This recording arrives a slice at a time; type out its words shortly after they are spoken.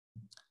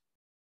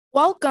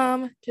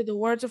Welcome to the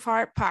Words of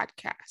Heart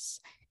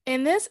podcast.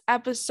 In this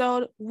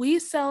episode, we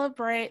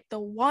celebrate the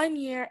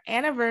 1-year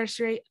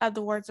anniversary of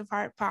the Words of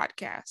Heart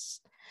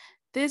podcast.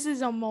 This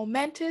is a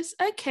momentous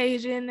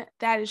occasion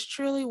that is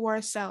truly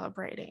worth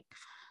celebrating.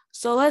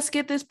 So let's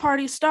get this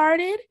party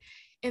started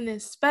in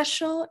this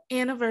special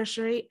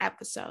anniversary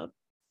episode.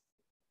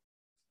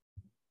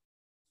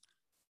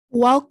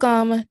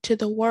 Welcome to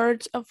the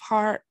Words of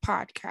Heart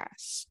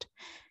podcast.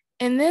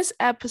 In this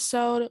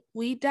episode,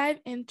 we dive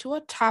into a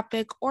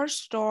topic or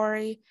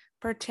story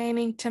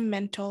pertaining to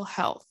mental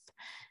health.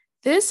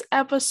 This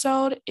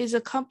episode is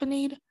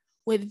accompanied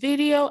with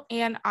video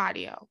and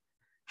audio.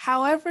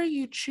 However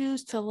you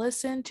choose to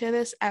listen to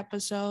this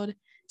episode,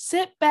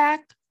 sit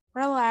back,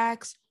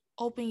 relax,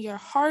 open your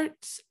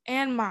hearts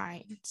and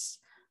minds.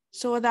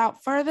 So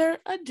without further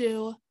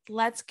ado,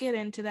 let's get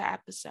into the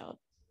episode.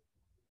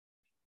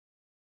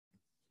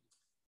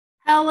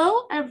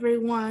 Hello,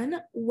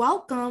 everyone.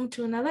 Welcome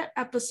to another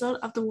episode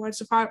of the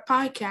Words of Heart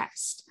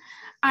podcast.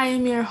 I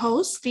am your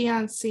host,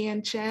 Dion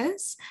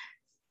Sanchez.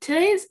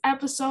 Today's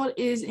episode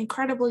is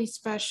incredibly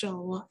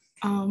special.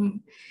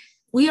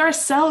 We are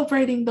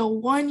celebrating the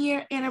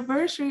 1-year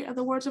anniversary of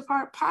the Words of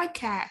Heart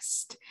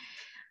podcast.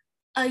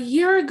 A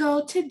year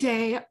ago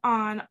today,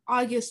 on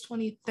August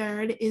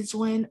 23rd, is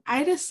when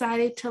I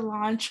decided to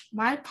launch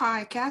my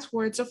podcast,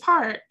 Words of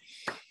Heart.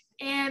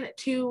 And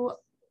to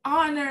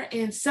honor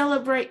and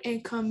celebrate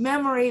and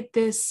commemorate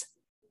this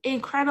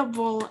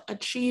incredible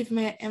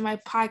achievement in my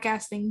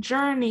podcasting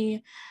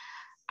journey,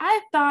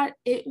 I thought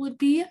it would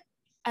be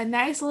a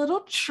nice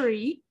little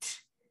treat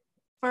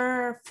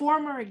for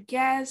former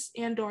guests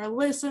and or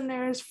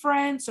listeners,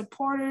 friends,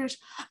 supporters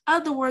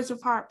of the Words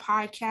of Heart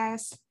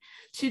podcast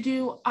to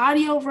do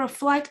audio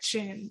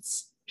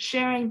reflections,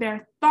 sharing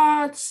their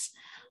thoughts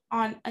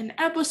on an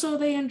episode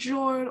they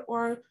enjoyed,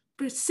 or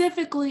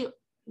specifically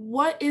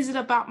what is it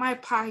about my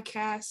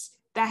podcast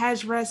that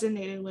has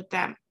resonated with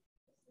them.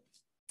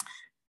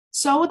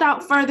 So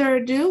without further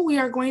ado, we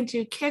are going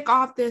to kick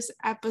off this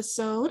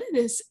episode,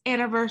 this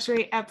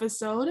anniversary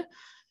episode,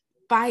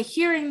 by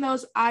hearing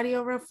those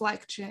audio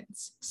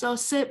reflections. So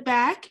sit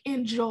back,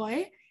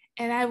 enjoy,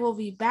 and I will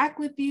be back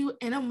with you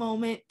in a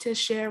moment to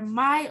share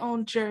my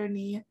own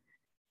journey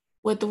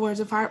with the Words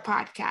of Heart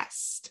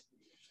podcast.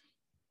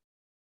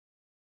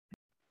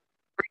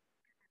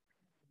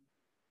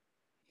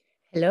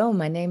 Hello,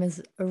 my name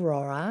is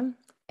Aurora,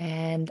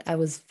 and I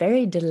was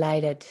very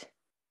delighted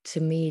to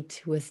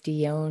meet with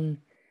Dion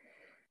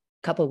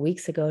a couple of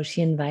weeks ago.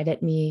 She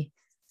invited me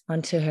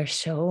onto her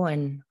show,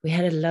 and we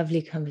had a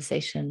lovely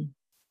conversation.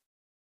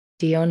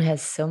 Dion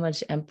has so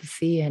much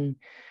empathy and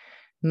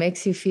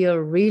makes you feel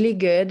really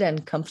good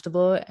and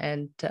comfortable,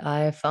 and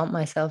I found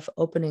myself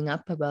opening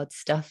up about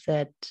stuff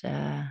that,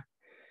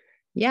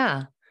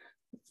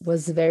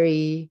 was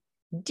very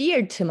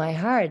dear to my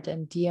heart.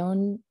 And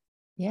Dion,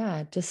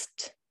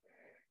 just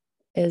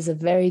is a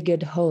very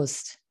good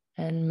host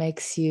and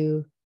makes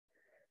you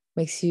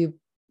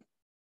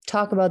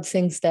talk about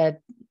things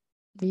that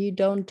you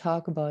don't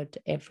talk about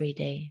every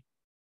day.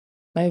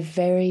 My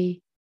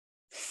very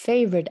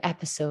favorite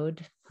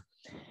episode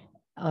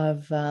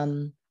of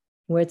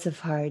Words of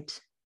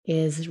Heart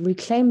is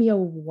Reclaim Your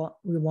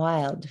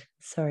Wild.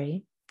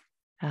 The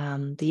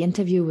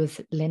interview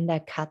with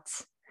Linda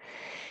Katz.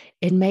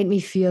 It made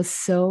me feel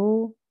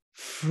so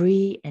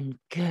free and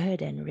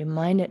good, and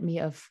reminded me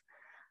of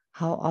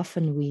how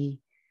often we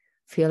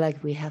feel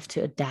like we have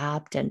to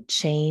adapt and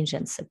change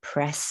and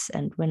suppress,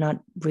 and we're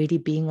not really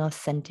being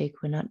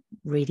authentic, we're not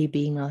really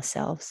being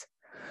ourselves.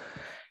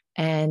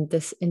 And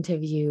this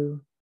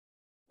interview,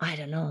 I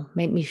don't know,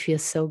 made me feel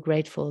so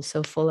grateful,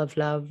 so full of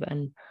love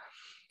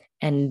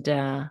and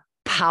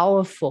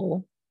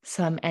powerful.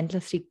 So I'm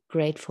endlessly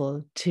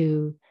grateful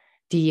to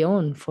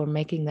Dion for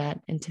making that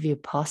interview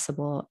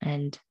possible,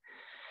 and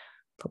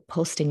for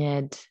posting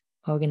it,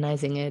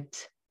 organizing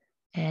it,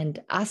 and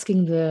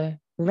asking the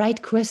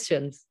right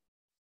questions.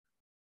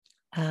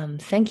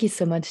 Thank you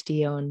so much,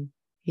 Dion.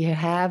 You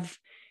have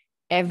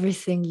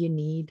everything you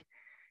need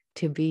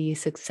to be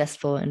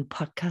successful in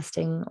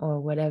podcasting or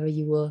whatever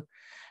you will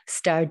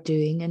start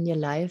doing in your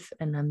life.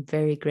 And I'm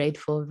very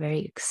grateful,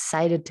 very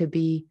excited to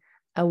be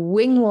a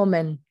wing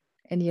woman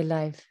in your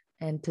life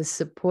and to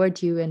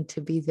support you and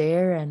to be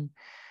there. And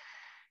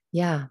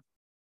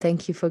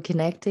thank you for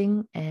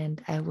connecting,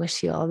 and I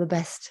wish you all the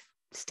best.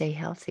 Stay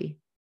healthy.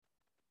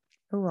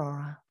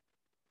 Aurora.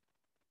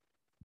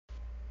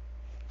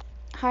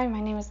 Hi,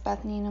 my name is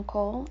Bethany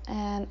Nicole,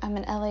 and I'm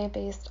an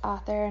LA-based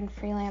author and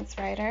freelance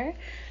writer,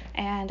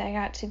 and I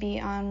got to be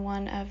on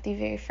one of the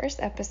very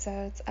first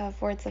episodes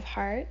of Words of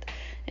Heart,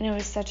 and it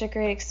was such a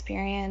great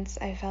experience.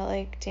 I felt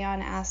like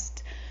Dion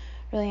asked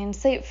really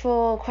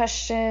insightful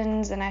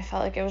questions, and I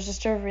felt like it was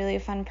just a really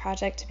fun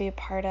project to be a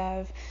part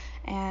of,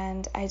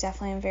 and I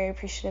definitely am very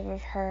appreciative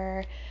of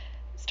her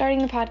starting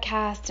the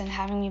podcast and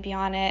having me be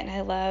on it, and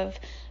I love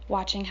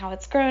watching how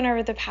it's grown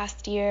over the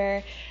past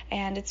year,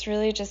 and it's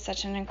really just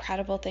such an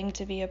incredible thing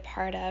to be a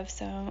part of.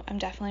 So I'm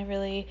definitely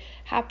really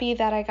happy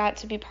that I got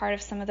to be part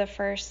of some of the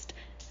first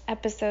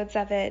episodes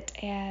of it,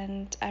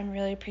 and I'm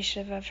really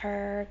appreciative of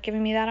her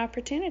giving me that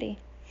opportunity.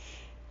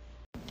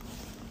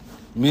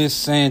 Miss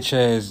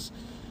Sanchez,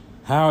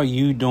 how are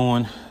you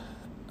doing?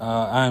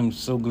 I'm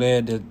so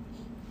glad that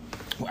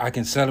I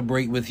can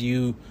celebrate with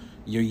you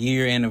your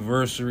year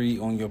anniversary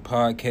on your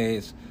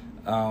podcast,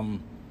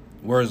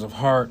 Words of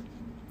Heart.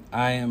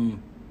 I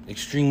am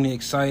extremely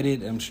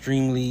excited. I'm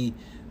extremely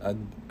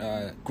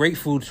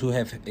grateful to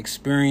have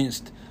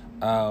experienced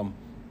an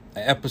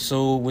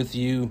episode with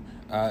you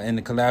in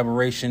the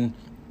collaboration.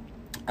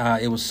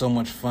 It was so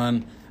much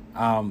fun.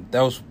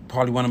 That was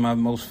probably one of my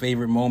most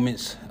favorite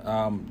moments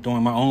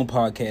doing my own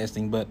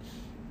podcasting. But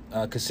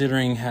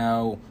considering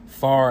how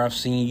far I've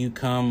seen you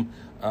come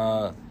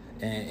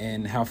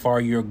and how far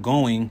you're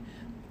going,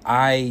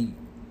 I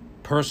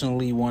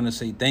personally want to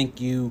say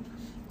thank you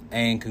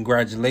and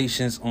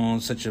congratulations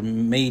on such a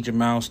major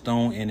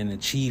milestone and an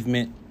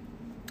achievement.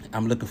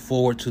 I'm looking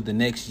forward to the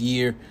next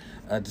year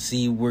to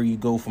see where you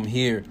go from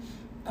here.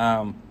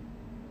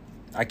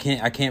 I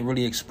can't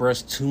really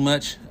express too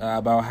much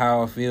about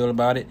how I feel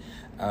about it.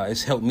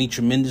 It's helped me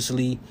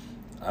tremendously.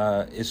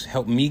 It's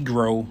helped me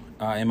grow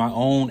in my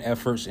own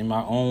efforts, in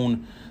my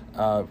own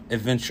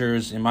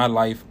adventures in my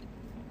life,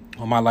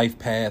 on my life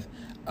path,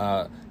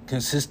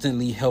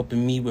 consistently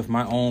helping me with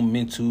my own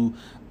mental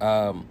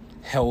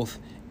health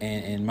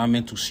and my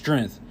mental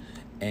strength.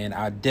 And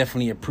I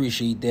definitely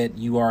appreciate that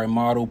you are a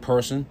model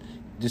person.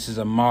 This is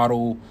a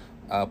model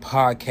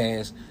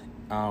podcast.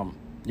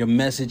 Your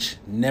message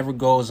never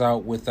goes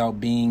out without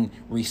being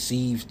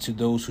received to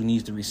those who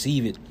needs to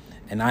receive it.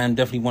 And I am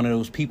definitely one of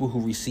those people who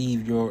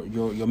receive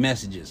your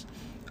messages.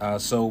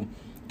 So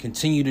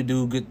continue to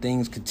do good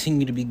things.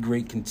 Continue to be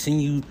great.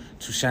 Continue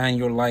to shine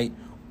your light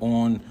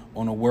on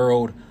a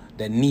world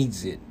that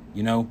needs it.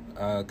 You know,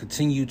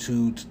 continue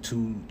to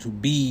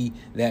be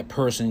that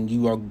person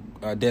you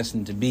are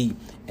destined to be.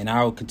 And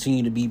I'll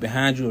continue to be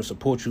behind you or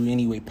support you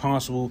any way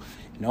possible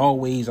in all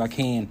ways I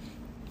can.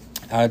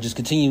 Just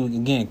continue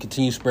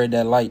to spread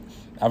that light.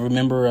 I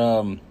remember,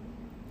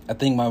 I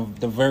think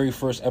the very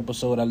first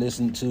episode I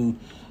listened to,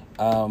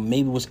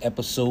 maybe was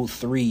episode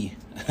 3,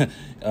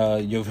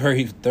 your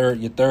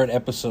third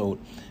episode,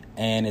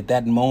 and at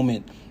that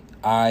moment,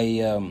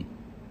 I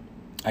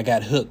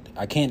got hooked.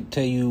 I can't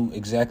tell you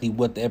exactly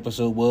what the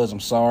episode was. I'm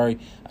sorry.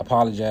 I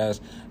apologize.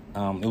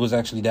 It was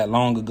actually that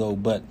long ago,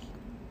 but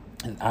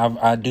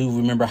I do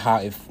remember how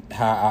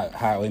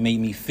it made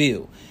me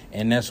feel.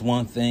 And that's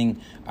one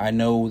thing I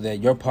know that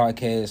your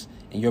podcast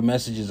and your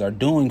messages are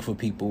doing for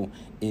people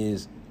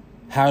is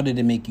how did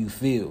it make you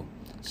feel?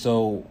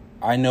 So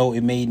I know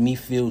it made me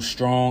feel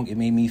strong. It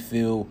made me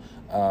feel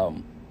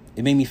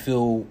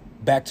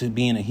back to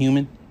being a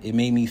human. It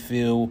made me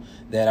feel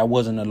that I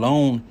wasn't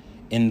alone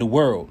in the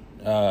world,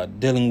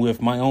 dealing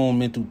with my own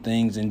mental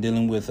things and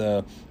dealing with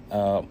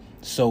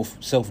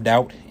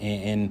self-doubt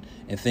and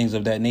things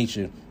of that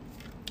nature.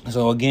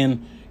 So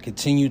again,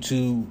 continue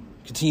to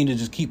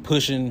just keep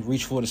pushing,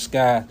 reach for the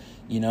sky.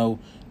 You know,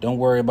 don't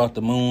worry about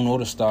the moon or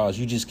the stars.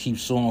 You just keep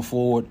soaring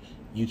forward.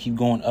 You keep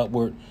going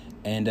upward.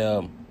 And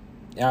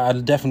I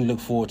definitely look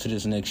forward to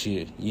this next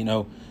year, you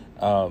know.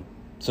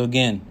 So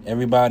again,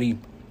 anybody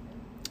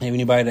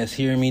that's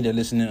hearing me, that's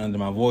listening under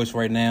my voice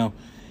right now,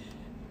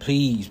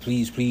 please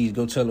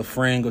go tell a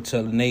friend, go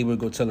tell a neighbor,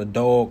 go tell a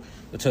dog,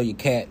 go tell your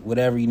cat,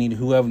 whoever you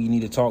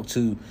need to talk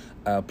to.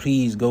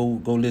 Please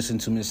go listen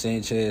to Miss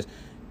Sanchez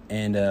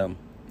and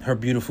her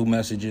beautiful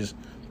messages.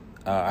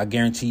 I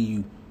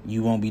guarantee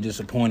you won't be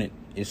disappointed.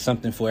 It's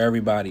something for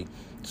everybody.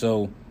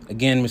 So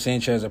again, Miss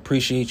Sanchez, I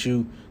appreciate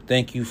you.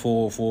 Thank you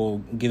for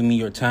giving me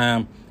your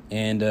time,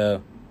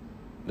 and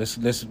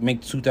let's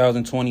make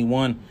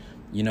 2021,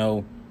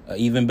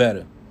 even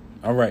better.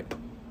 All right.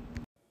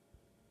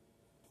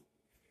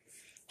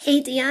 Hey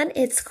Dion,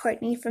 it's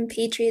Courtney from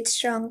Patriot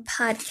Strong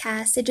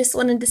Podcast. I just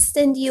wanted to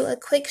send you a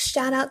quick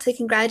shout out to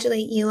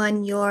congratulate you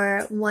on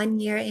your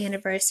 1-year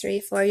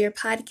anniversary for your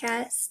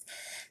podcast.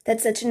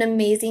 That's such an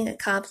amazing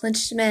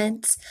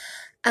accomplishment.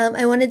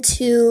 I wanted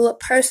to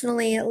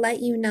personally let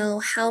you know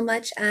how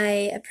much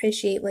I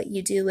appreciate what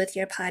you do with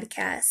your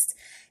podcast.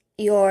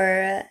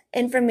 Your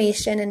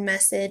information and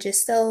message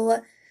is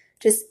so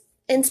just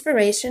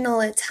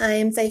inspirational at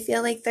times. I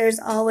feel like there's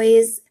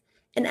always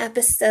an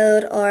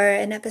episode or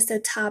an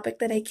episode topic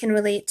that I can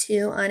relate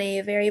to on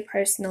a very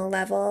personal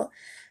level.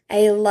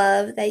 I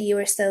love that you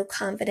are so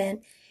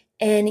confident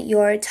in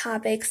your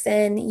topics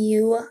and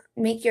you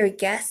make your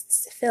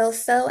guests feel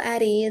so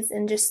at ease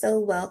and just so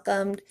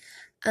welcomed.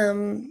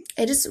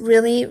 I just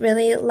really,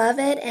 really love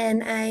it,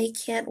 and I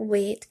can't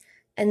wait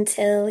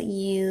until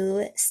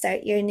you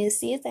start your new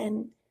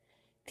season.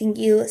 Thank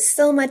you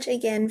so much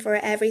again for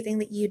everything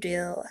that you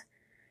do.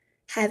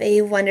 Have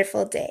a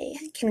wonderful day.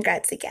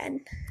 Congrats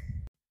again.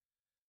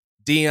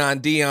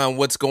 Dion,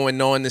 what's going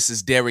on? This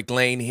is Derek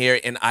Lane here,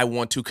 and I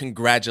want to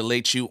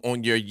congratulate you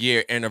on your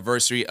year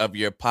anniversary of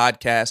your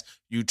podcast.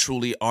 You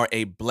truly are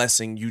a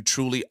blessing. You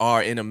truly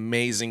are an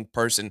amazing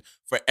person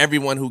for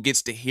everyone who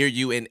gets to hear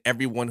you and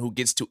everyone who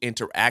gets to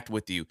interact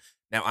with you.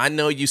 Now, I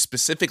know you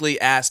specifically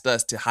asked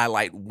us to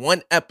highlight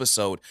one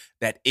episode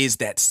that is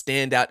that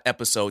standout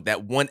episode,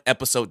 that one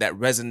episode that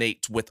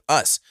resonates with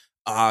us,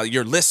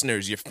 your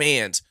listeners, your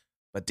fans.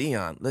 But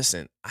Dion,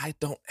 listen, I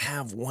don't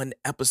have one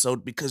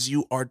episode because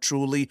you are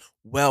truly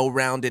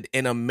well-rounded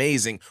and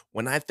amazing.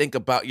 When I think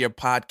about your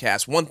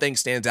podcast, one thing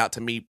stands out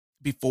to me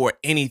before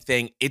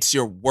anything, it's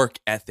your work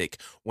ethic.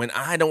 When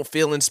I don't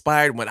feel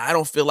inspired, when I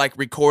don't feel like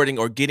recording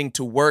or getting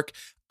to work,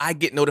 I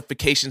get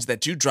notifications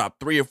that you drop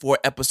 3 or 4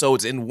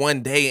 episodes in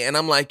one day. And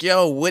I'm like,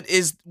 yo, what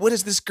is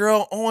this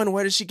girl on?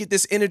 Where does she get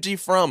this energy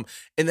from?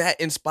 And that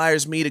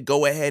inspires me to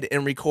go ahead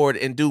and record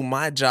and do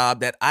my job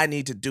that I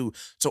need to do.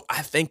 So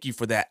I thank you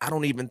for that. I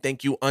don't even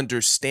think you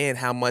understand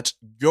how much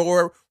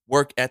your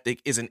work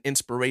ethic is an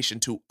inspiration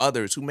to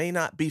others who may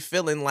not be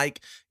feeling like,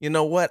 you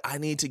know what, I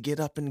need to get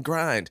up and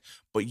grind.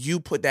 But you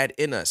put that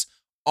in us.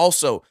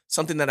 Also,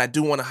 something that I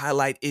do want to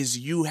highlight is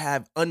you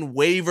have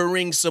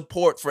unwavering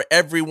support for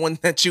everyone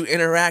that you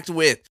interact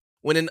with.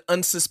 When an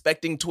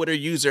unsuspecting Twitter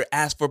user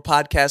asks for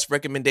podcast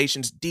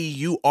recommendations, D,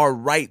 you are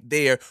right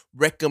there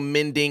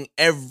recommending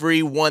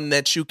everyone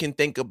that you can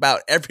think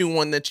about,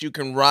 everyone that you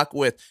can rock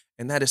with.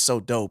 And that is so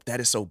dope.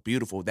 That is so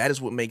beautiful. That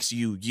is what makes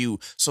you, you.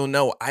 So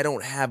no, I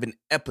don't have an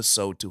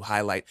episode to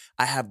highlight.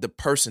 I have the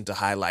person to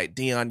highlight.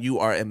 Dion, you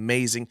are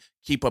amazing.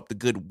 Keep up the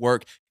good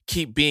work.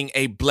 Keep being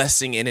a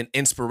blessing and an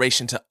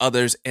inspiration to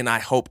others. And I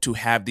hope to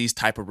have these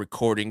type of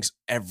recordings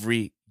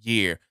every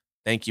year.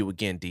 Thank you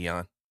again,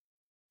 Dion.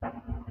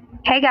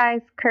 Hey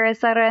guys,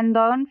 Carissa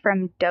Rendon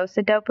from Dose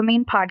of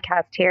Dopamine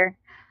podcast here.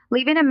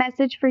 Leaving a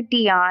message for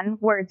Dion,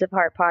 Words of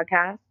Heart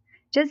podcast.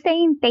 Just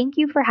saying thank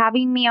you for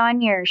having me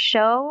on your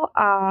show.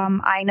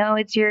 I know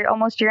it's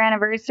almost your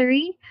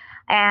anniversary,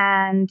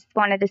 and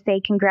wanted to say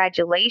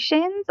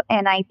congratulations.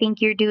 And I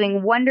think you're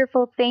doing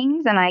wonderful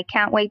things, and I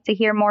can't wait to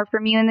hear more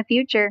from you in the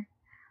future.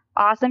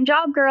 Awesome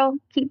job, girl.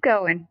 Keep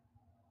going.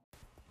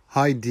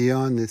 Hi,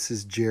 Dion. This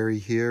is Jerry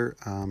here.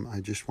 I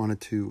just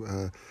wanted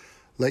to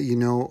let you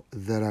know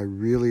that I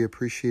really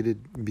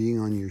appreciated being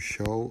on your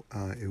show.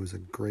 It was a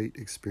great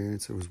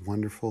experience. It was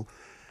wonderful.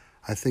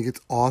 I think it's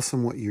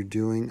awesome what you're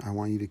doing. I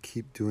want you to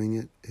keep doing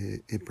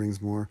it. It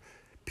brings more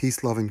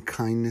peace, love, and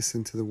kindness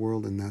into the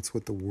world, and that's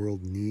what the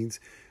world needs.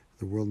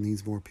 The world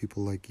needs more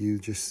people like you,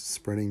 just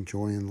spreading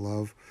joy and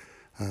love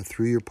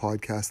through your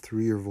podcast,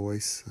 through your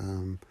voice.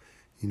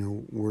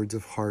 Words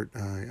of Heart.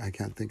 I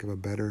can't think of a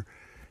better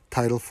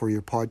title for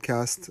your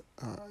podcast.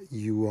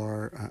 You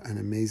are an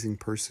amazing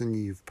person.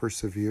 You've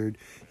persevered.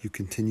 You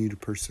continue to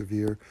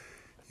persevere.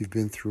 You've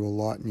been through a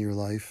lot in your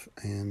life,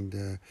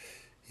 and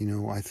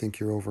I think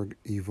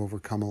you've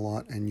overcome a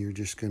lot, and you're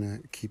just gonna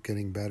keep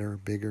getting better,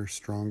 bigger,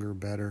 stronger,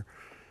 better.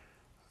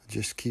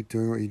 Just keep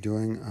doing what you're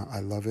doing. I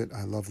love it.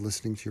 I love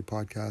listening to your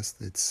podcast.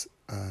 It's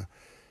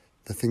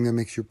the thing that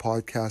makes your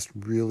podcast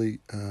really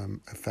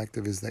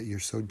effective is that you're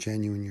so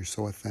genuine, you're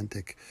so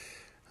authentic,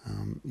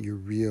 you're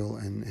real,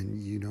 and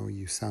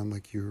you sound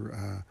like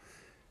you're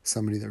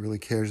somebody that really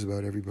cares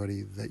about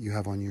everybody that you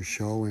have on your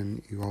show,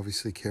 and you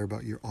obviously care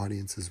about your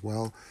audience as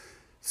well.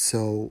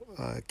 So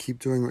keep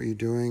doing what you're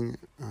doing.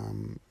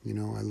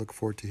 I look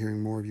forward to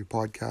hearing more of your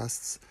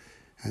podcasts,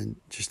 and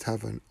just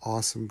have an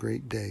awesome,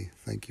 great day.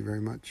 Thank you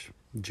very much.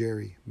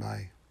 Jerry,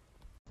 bye.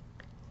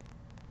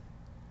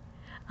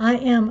 I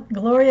am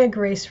Gloria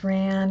Grace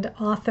Rand,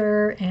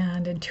 author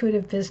and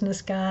intuitive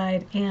business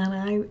guide, and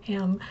I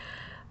am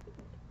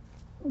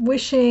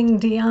wishing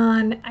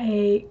Dion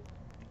a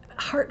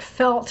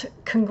heartfelt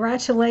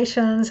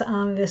congratulations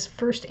on this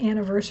first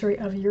anniversary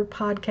of your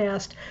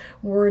podcast,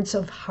 Words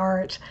of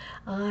Heart.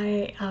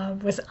 I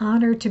was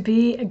honored to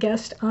be a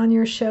guest on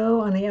your show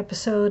on the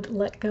episode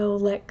Let Go,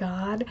 Let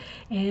God,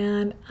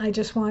 and I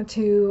just want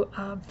to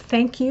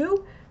thank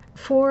you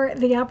for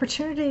the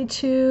opportunity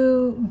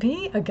to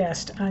be a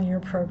guest on your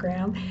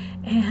program,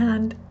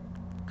 and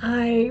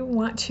I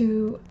want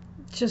to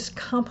just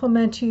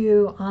compliment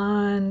you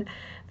on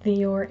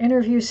your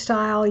interview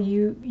style.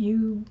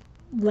 You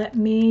let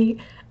me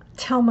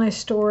tell my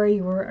story.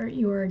 You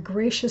were a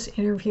gracious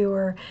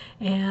interviewer,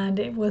 and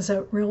it was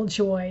a real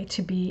joy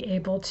to be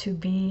able to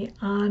be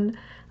on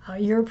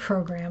your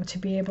program, to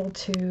be able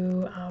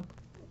to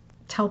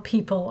tell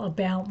people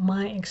about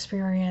my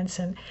experience,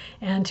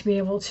 and to be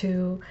able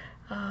to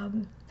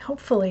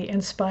hopefully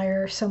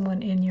inspire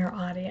someone in your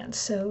audience.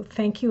 So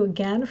thank you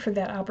again for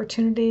that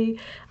opportunity.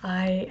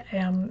 I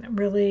am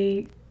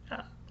really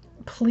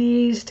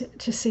pleased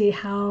to see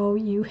how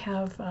you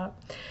have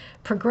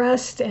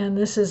progressed, and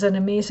this is an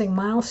amazing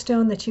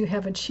milestone that you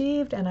have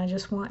achieved, and I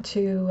just want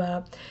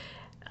to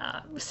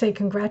say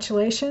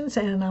congratulations,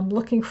 and I'm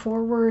looking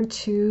forward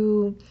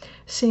to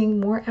seeing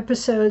more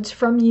episodes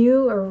from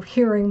you, or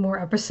hearing more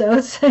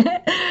episodes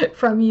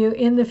from you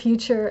in the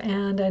future,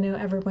 and I know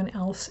everyone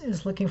else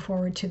is looking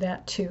forward to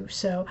that too.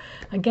 So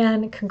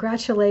again,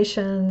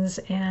 congratulations,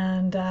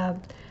 and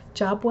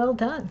job well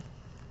done.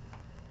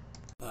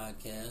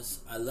 Podcast.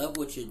 I love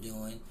what you're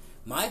doing.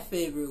 My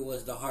favorite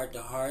was the heart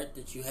to heart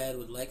that you had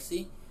with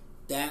Lexi.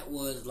 That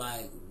was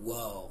like,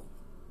 whoa.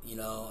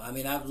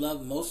 I've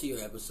loved most of your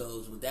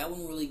episodes, but that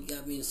one really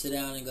got me to sit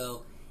down and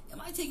go,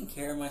 am I taking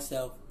care of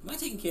myself? Am I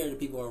taking care of the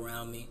people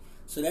around me?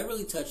 So that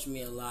really touched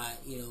me a lot,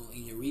 in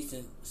your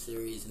recent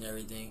series and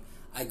everything.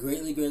 I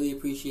greatly, greatly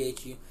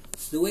appreciate you.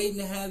 Still waiting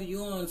to have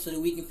you on so that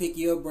we can pick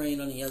your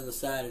brain on the other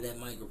side of that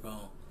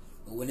microphone.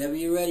 But whenever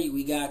you're ready,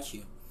 we got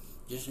you.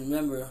 Just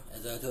remember,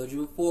 as I told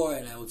you before,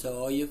 and I will tell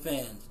all your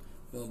fans,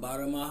 from the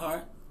bottom of my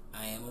heart,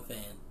 I am a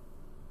fan.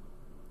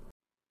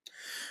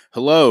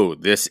 Hello,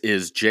 this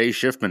is Jay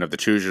Schiffman of the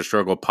Choose Your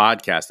Struggle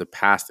podcast, the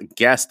past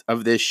guest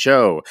of this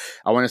show.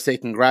 I want to say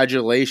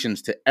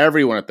congratulations to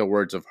everyone at the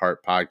Words of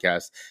Heart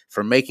podcast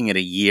for making it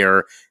a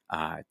year.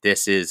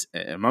 This is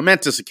a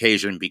momentous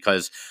occasion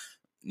because,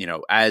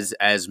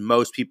 as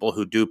most people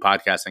who do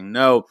podcasting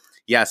know,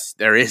 yes,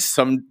 there is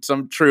some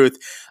truth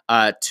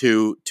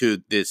to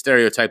the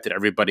stereotype that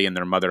everybody and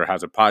their mother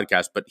has a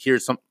podcast. But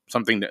here's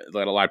something that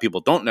a lot of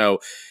people don't know.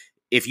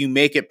 If you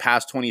make it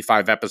past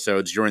 25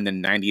 episodes, you're in the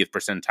 90th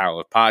percentile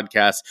of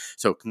podcasts.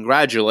 So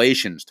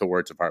congratulations to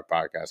Words of Heart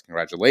podcast.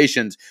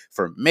 Congratulations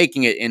for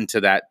making it into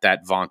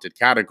that vaunted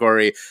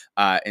category.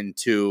 And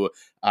to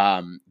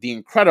the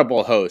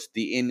incredible host,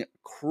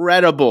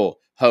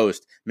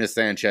 Ms.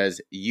 Sanchez.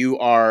 You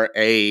are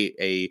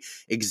a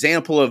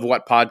example of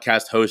what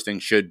podcast hosting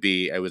should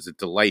be. It was a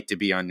delight to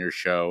be on your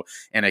show.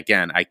 And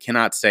again, I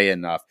cannot say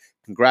enough.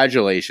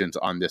 Congratulations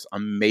on this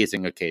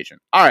amazing occasion.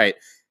 All right.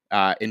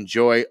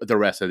 Enjoy the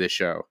rest of this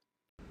show.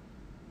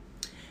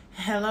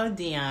 Hello,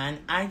 Dion.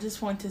 I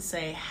just want to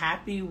say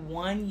happy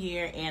 1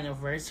 year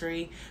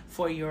anniversary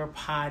for your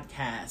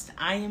podcast.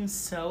 I am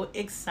so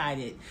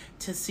excited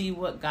to see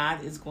what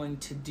God is going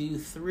to do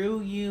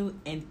through you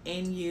and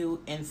in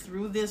you and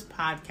through this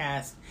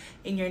podcast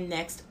in your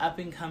next up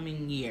and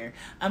coming year.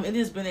 It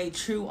has been a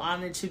true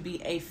honor to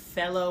be a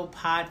fellow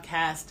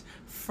podcast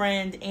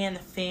friend and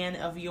fan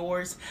of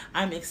yours.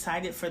 I'm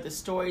excited for the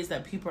stories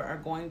that people are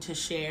going to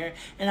share,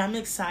 and I'm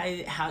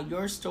excited how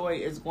your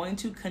story is going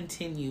to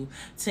continue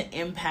to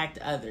impact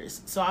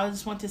others. So I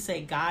just want to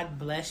say God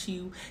bless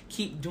you.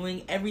 Keep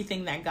doing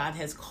everything that God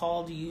has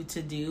called you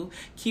to do.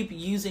 Keep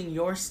using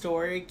your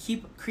story.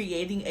 Keep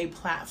creating a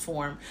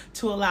platform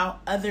to allow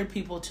other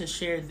people to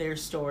share their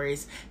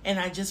stories. And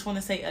I just want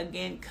to say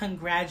again,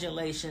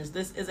 congratulations.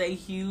 This is a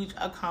huge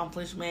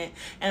accomplishment,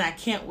 and I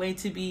can't wait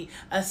to be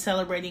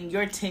celebrating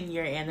your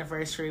 10-year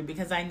anniversary,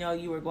 because I know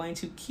you are going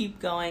to keep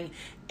going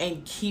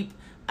and keep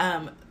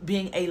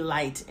being a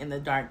light in the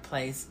dark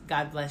place.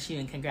 God bless you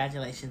and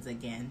congratulations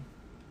again.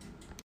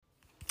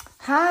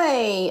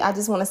 Hi, I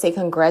just want to say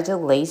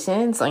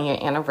congratulations on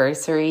your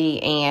anniversary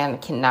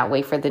and cannot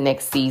wait for the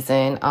next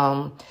season.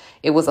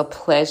 It was a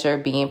pleasure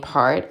being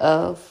part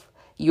of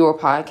your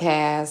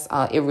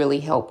podcast. It really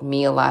helped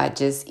me a lot,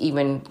 just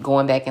even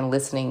going back and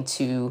listening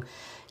to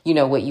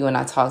what you and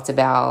I talked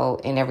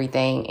about and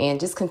everything,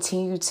 and just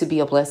continue to be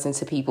a blessing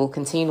to people,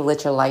 continue to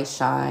let your light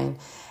shine,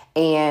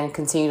 and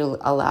continue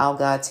to allow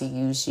God to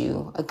use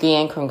you.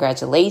 Again,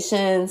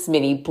 congratulations,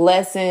 many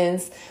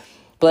blessings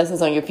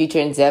on your future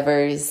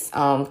endeavors.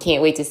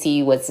 Can't wait to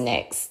see what's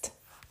next.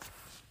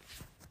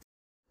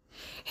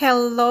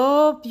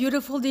 Hello,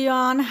 beautiful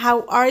Dion.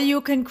 How are you?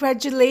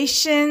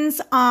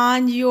 Congratulations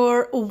on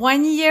your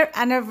 1 year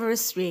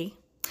anniversary.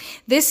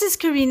 This is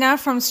Karina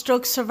from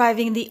Stroke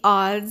Surviving the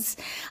Odds.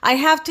 I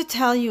have to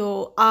tell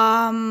you,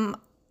 I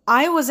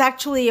was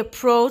actually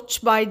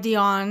approached by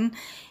Dion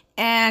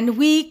and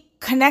we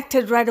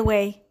connected right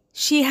away.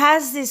 She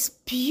has this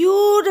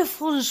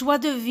beautiful joie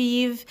de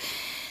vivre.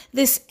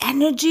 This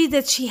energy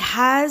that she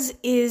has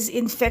is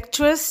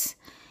infectious,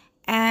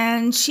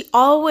 and she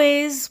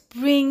always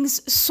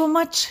brings so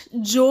much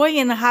joy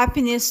and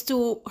happiness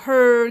to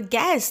her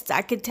guests.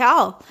 I could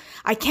tell.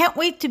 I can't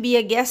wait to be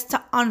a guest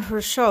on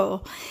her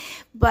show.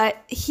 But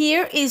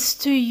here is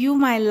to you,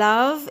 my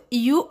love.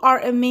 You are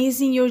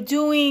amazing. You're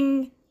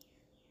doing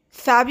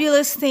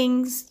fabulous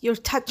things. You're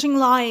touching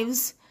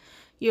lives.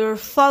 You're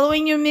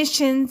following your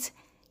missions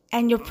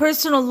and your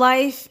personal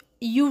life.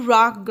 You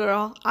rock,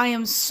 girl. I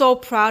am so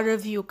proud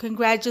of you.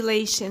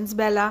 Congratulations,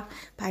 Bella.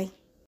 Bye.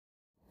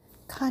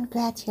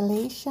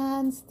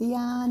 Congratulations,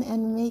 Dion,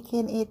 and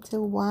making it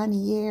to 1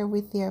 year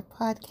with your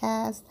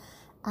podcast.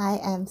 I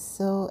am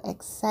so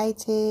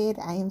excited.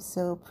 I am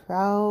so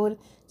proud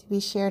to be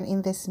sharing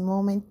in this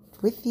moment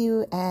with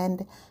you.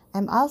 And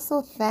I'm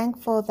also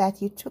thankful that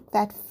you took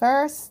that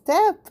first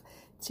step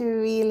to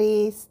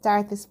really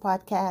start this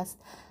podcast.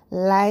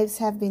 Lives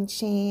have been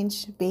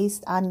changed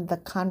based on the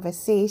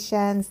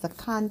conversations, the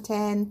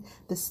content,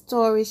 the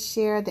stories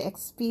shared, the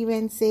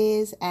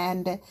experiences,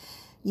 and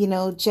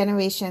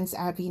generations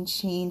are being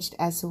changed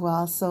as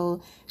well.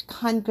 So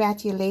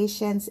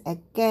congratulations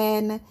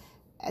again.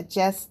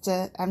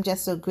 I'm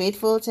just so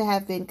grateful to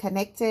have been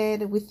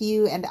connected with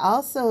you, and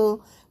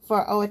also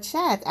for our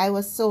chat. I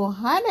was so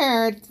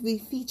honored to be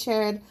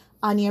featured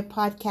on your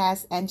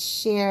podcast and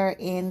share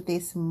in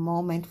this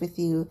moment with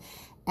you.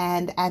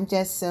 And I'm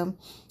just,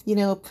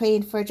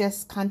 praying for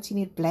just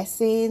continued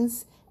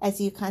blessings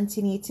as you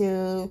continue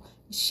to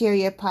share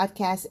your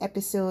podcast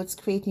episodes,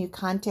 create new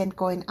content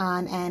going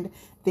on. And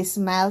this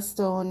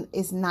milestone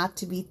is not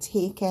to be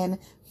taken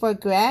for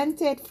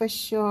granted, for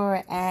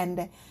sure.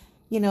 And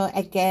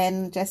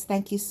Again, just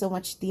thank you so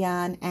much,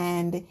 Dion,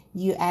 and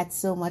you add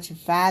so much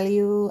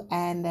value,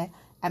 and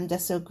I'm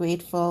just so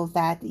grateful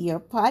that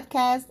your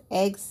podcast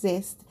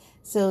exists.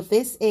 So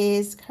this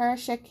is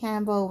Kersha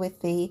Campbell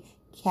with the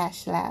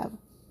Cash Lab.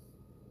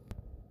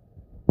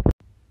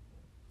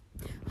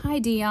 Hi,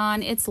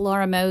 Dion. It's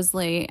Laura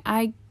Mosley.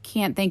 I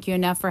can't thank you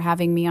enough for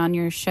having me on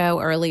your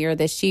show earlier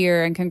this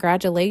year, and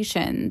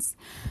congratulations.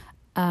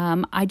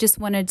 I just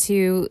wanted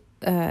to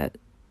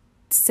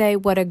say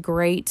what a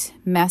great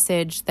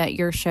message that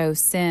your show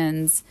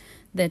sends,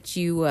 that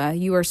you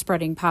are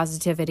spreading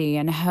positivity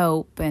and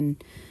hope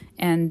and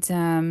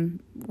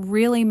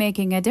really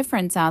making a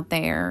difference out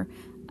there.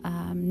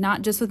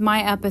 Not just with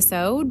my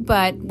episode,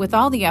 but with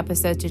all the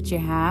episodes that you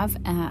have.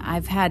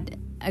 I've had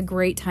a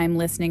great time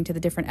listening to the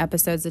different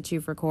episodes that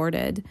you've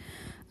recorded.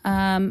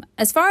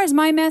 As far as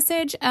my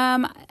message,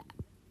 I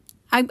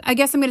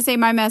guess I'm going to say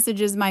my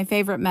message is my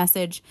favorite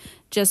message,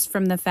 just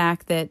from the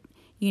fact that,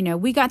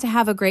 we got to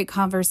have a great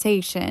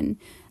conversation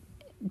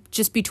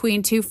just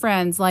between two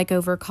friends, like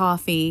over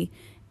coffee.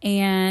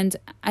 And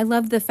I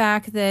love the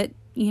fact that,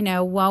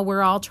 while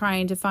we're all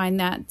trying to find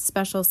that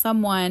special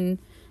someone,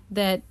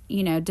 that,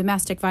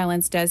 domestic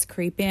violence does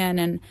creep in.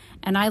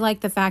 And I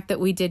like the fact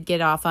that we did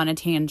get off on a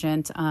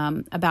tangent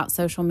about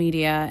social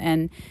media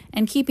and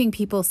keeping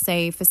people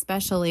safe,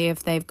 especially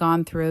if they've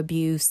gone through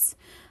abuse,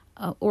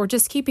 or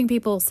just keeping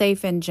people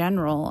safe in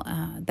general.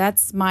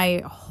 That's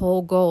my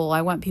whole goal.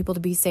 I want people to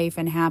be safe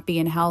and happy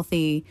and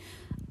healthy.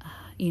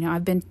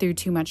 I've been through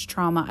too much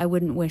trauma. I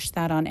wouldn't wish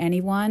that on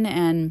anyone.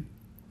 And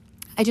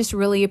I just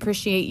really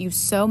appreciate you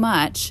so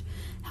much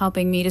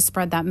helping me to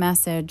spread that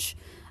message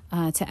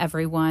to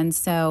everyone.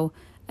 So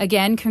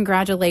again,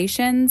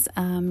 congratulations.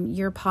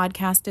 Your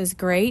podcast is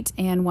great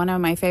and one of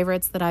my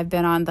favorites that I've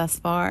been on thus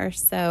far.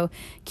 So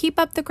keep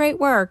up the great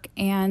work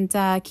and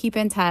keep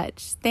in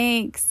touch.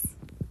 Thanks.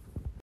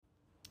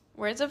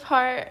 Words of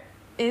Heart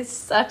is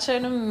such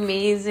an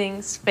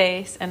amazing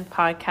space and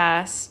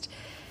podcast.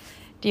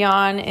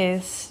 Dion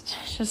is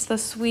just the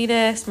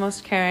sweetest,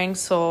 most caring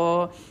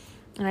soul.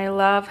 And I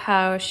love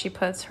how she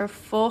puts her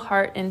full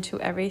heart into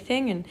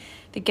everything and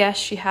the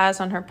guests she has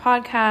on her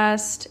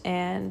podcast.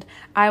 And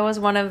I was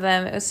one of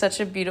them. It was such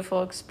a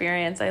beautiful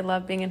experience. I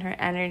love being in her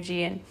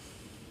energy. And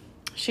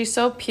she's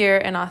so pure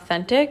and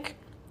authentic.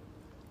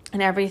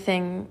 And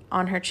everything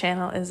on her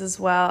channel is as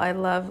well. I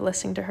love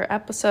listening to her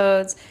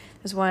episodes.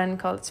 There's one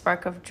called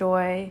Spark of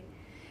Joy.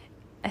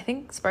 I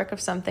think Spark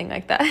of something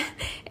like that.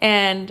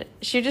 And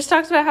she just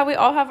talks about how we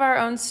all have our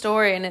own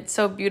story, and it's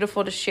so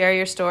beautiful to share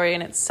your story,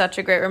 and it's such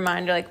a great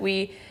reminder.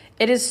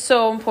 It is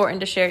so important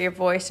to share your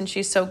voice, and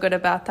she's so good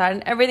about that,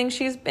 and everything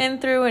she's been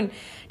through and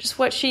just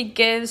what she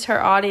gives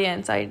her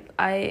audience.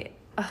 I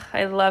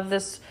love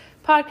this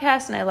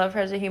podcast, and I love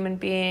her as a human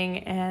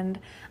being, and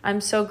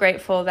I'm so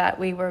grateful that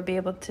we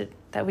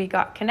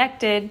got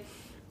connected,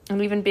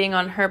 and even being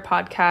on her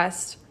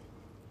podcast,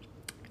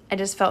 I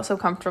just felt so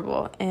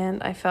comfortable,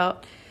 and I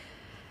felt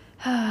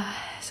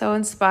so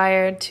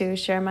inspired to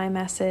share my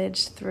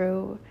message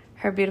through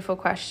her beautiful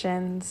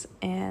questions,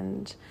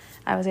 and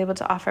I was able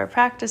to offer a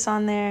practice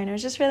on there, and it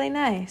was just really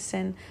nice.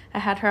 And I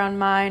had her on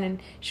mine, and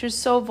she was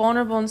so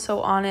vulnerable and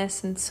so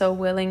honest and so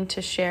willing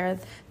to share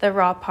the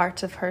raw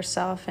parts of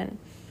herself. And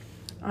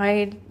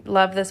I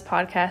love this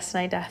podcast,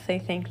 and I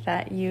definitely think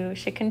that you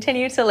should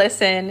continue to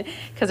listen,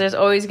 because there's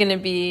always going to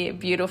be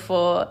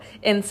beautiful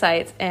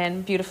insights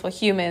and beautiful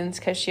humans,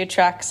 because she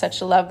attracts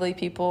such lovely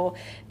people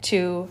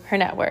to her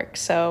network.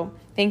 So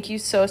thank you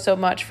so, so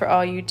much for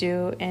all you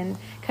do, and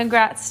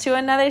congrats to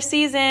another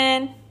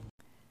season.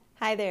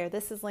 Hi there,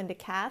 this is Linda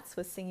Katz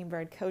with Singing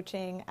Bird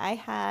Coaching. I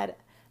had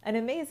an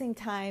amazing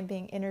time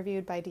being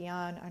interviewed by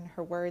Dion on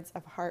her Words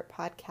of Heart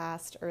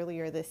podcast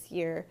earlier this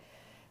year.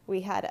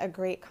 We had a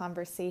great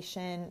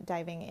conversation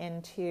diving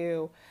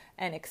into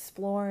and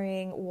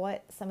exploring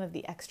what some of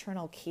the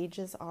external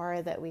cages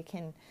are that we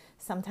can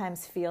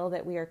sometimes feel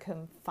that we are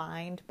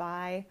confined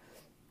by.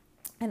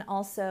 And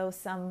also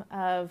some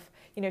of,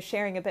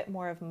 sharing a bit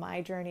more of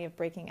my journey of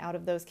breaking out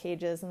of those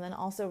cages, and then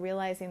also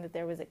realizing that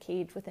there was a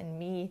cage within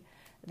me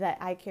that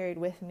I carried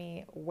with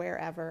me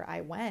wherever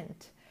I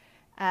went.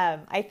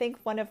 I think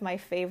one of my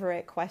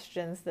favorite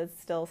questions that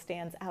still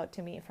stands out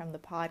to me from the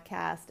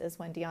podcast is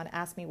when Dion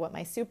asked me what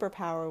my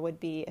superpower would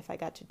be if I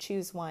got to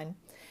choose one.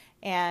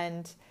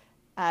 And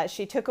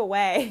she took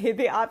away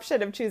the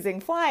option of choosing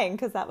flying,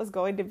 because that was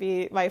going to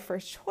be my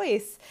first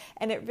choice.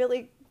 And it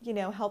really,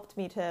 helped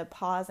me to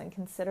pause and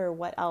consider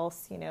what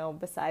else,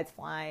 besides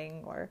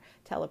flying or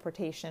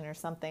teleportation or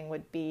something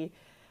would be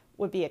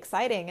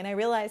exciting. And I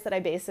realized that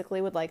I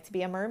basically would like to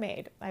be a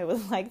mermaid. I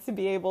would like to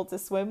be able to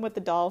swim with the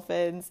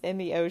dolphins in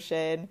the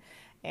ocean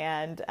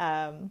and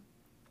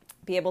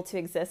be able to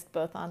exist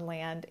both on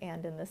land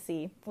and in the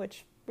sea,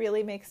 which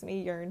really makes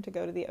me yearn to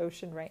go to the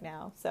ocean right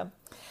now. So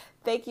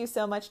thank you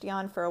so much,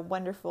 Dion, for a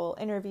wonderful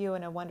interview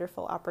and a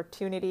wonderful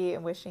opportunity,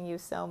 and wishing you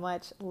so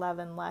much love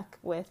and luck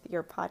with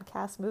your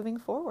podcast moving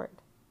forward.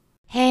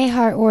 Hey,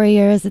 Heart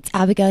Warriors, it's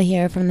Abigail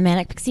here from the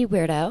Manic Pixie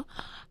Weirdo.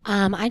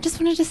 I just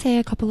wanted to say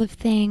a couple of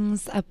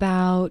things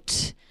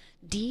about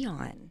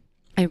Dion.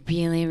 I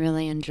really,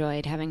 really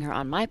enjoyed having her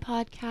on my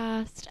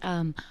podcast.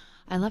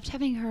 I loved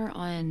having her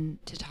on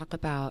to talk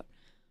about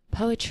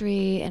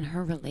poetry and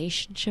her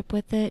relationship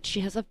with it.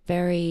 She has a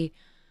very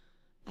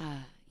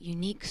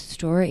unique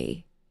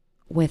story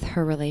with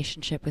her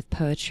relationship with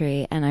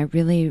poetry, and I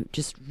really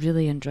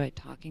enjoyed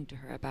talking to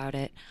her about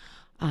it.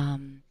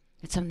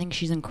 It's something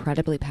she's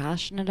incredibly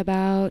passionate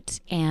about,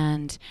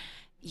 and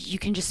you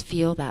can just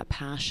feel that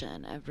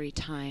passion every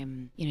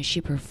time, she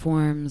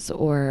performs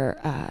or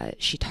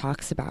she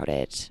talks about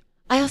it.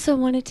 I also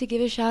wanted to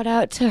give a shout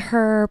out to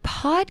her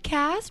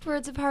podcast,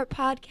 Words of Heart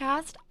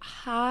Podcast.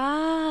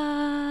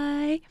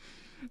 Hi.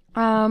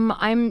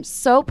 I'm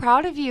so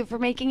proud of you for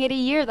making it a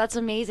year. That's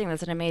amazing.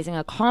 That's an amazing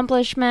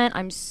accomplishment.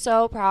 I'm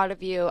so proud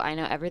of you. I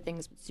know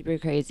everything's super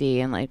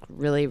crazy and like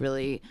really,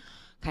 really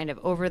kind of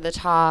over the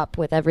top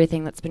with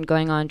everything that's been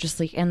going on just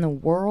like in the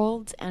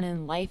world and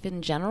in life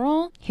in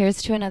general.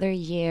 Here's to another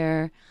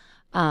year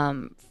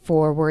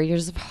for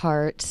Warriors of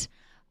Heart.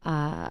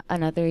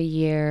 Another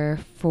year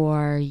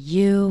for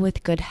you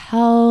with good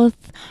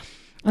health.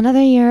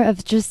 Another year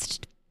of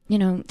just,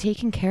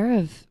 taking care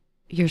of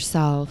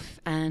yourself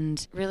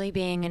and really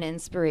being an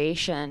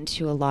inspiration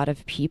to a lot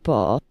of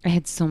people. I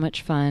had so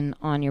much fun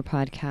on your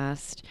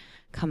podcast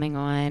coming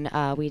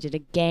on. We did a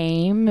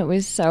game. It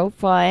was so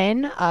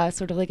fun.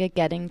 Sort of like a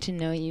getting to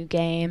know you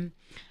game.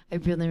 I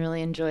really,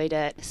 really enjoyed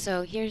it.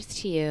 So here's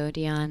to you,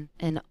 Dion,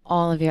 and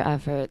all of your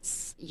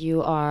efforts.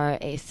 You are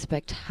a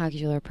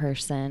spectacular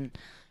person,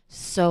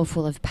 so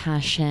full of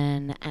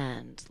passion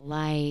and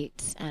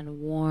light and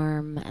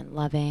warm and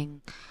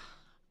loving.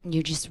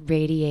 You just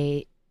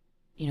radiate,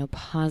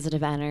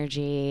 positive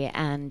energy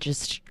and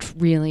just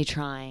really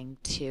trying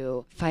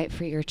to fight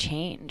for your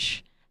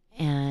change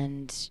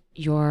and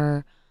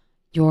your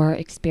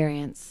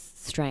experience,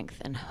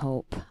 strength, and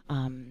hope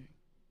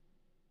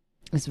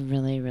is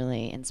really,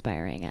 really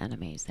inspiring and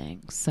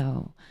amazing.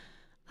 So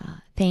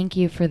thank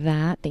you for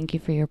that. Thank you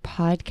for your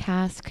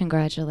podcast.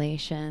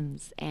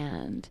 Congratulations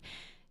and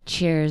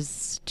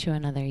cheers to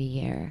another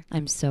year.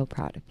 I'm so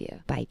proud of you.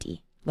 Bye,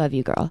 Dee. Love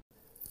you, girl.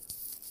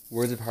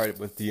 Words of Heart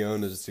with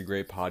Dion is just a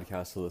great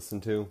podcast to listen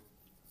to.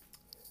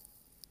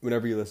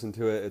 Whenever you listen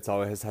to it, it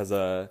always has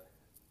a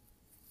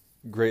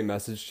great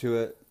message to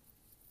it.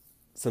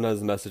 Sometimes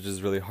the message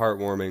is really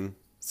heartwarming.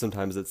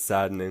 Sometimes it's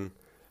saddening.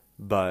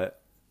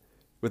 But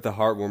with the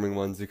heartwarming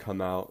ones, you come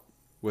out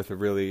with a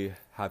really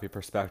happy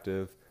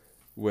perspective,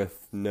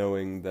 with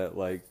knowing that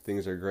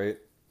things are great.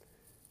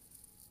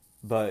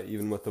 But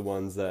even with the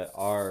ones that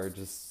are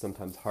just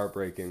sometimes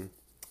heartbreaking,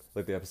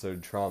 like the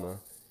episode Trauma,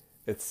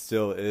 it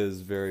still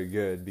is very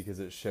good because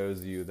it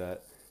shows you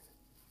that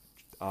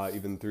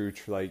even through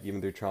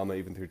trauma,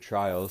 even through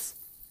trials,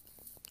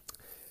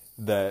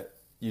 that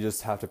you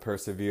just have to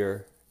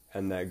persevere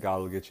and that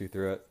God will get you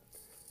through it.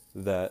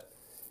 That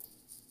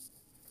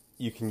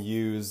you can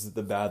use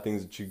the bad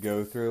things that you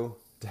go through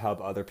to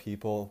help other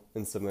people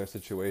in similar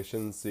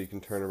situations, so you can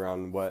turn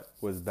around what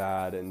was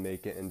bad and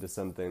make it into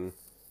something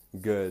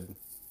good,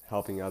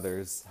 helping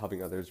others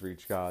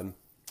reach God.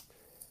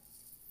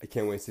 I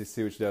can't wait to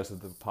see what she does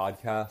with the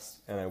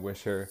podcast, and I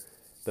wish her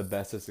the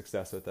best of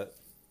success with it.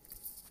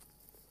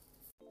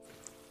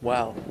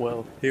 Wow,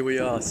 well, here we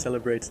are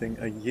celebrating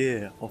a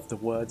year of the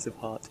Words of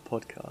Heart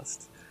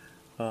podcast.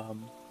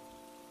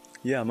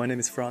 My name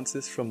is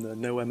Francis from the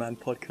Nowhere Man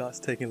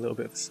podcast, taking a little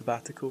bit of a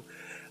sabbatical.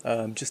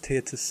 Just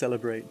here to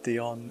celebrate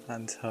Dion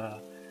and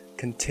her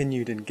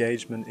continued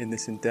engagement in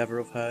this endeavor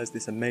of hers,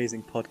 this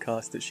amazing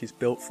podcast that she's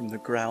built from the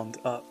ground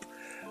up.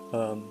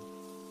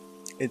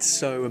 It's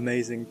so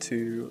amazing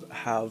to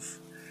have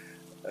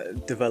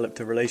developed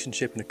a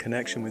relationship and a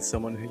connection with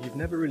someone who you've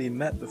never really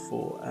met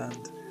before,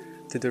 and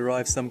to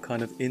derive some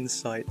kind of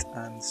insight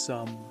and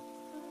some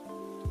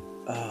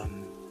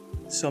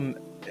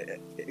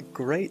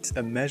great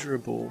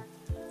immeasurable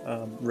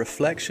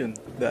reflection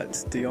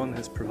that Dion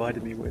has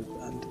provided me with.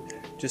 And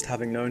just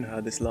having known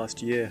her this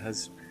last year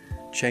has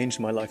changed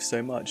my life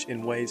so much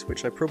in ways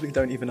which I probably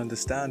don't even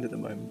understand at the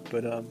moment.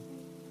 But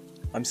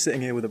I'm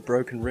sitting here with a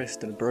broken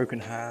wrist and a broken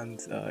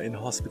hand in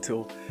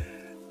hospital,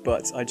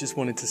 but I just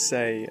wanted to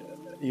say,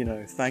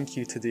 thank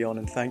you to Dion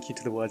and thank you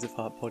to the Words of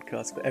Heart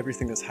podcast for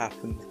everything that's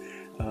happened,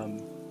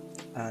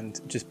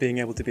 and just being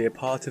able to be a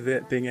part of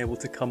it, being able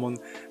to come on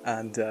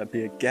and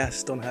be a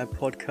guest on her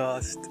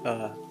podcast.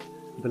 I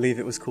believe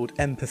it was called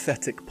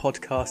Empathetic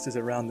Podcasters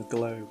Around the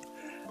Globe,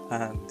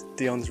 and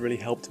Dion's really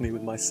helped me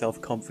with my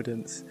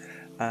self-confidence,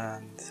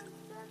 and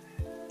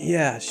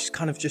she's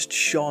kind of just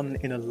shone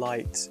in a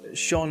light,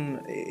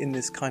 shone in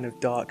this kind of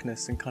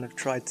darkness, and kind of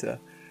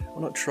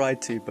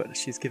but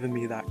she's given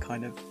me that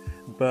kind of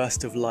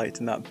burst of light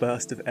and that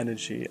burst of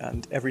energy.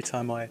 And every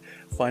time I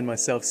find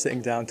myself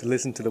sitting down to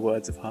listen to the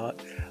Words of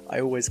Heart, I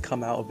always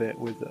come out of it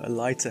with a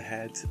lighter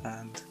head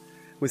and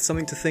with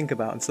something to think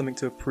about and something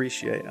to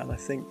appreciate. And I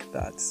think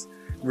that's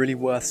really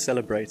worth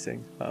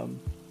celebrating.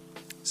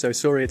 So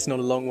sorry it's not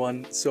a long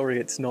one, sorry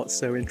it's not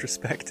so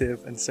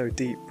introspective and so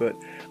deep, but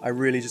I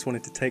really just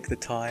wanted to take the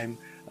time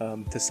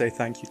to say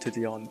thank you to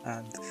Dion,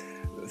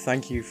 and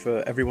thank you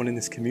for everyone in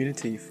this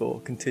community for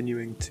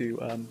continuing to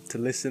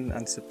listen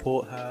and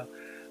support her.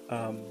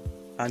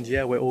 And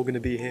yeah, we're all going to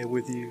be here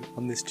with you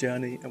on this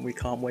journey, and we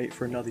can't wait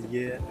for another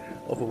year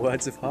of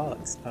Words of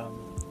Heart.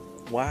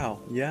 Wow,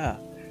 yeah.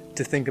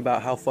 To think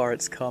about how far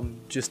it's come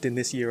just in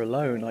this year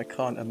alone, I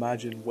can't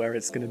imagine where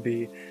it's going to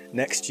be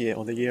next year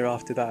or the year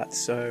after that.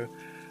 So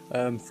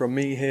from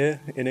me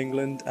here in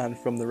England and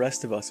from the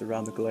rest of us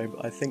around the globe,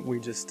 I think we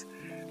just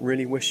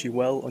really wish you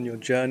well on your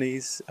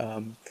journeys,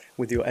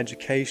 with your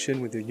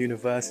education, with your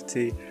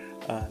university,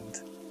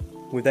 and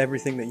with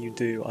everything that you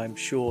do. I'm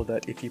sure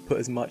that if you put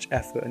as much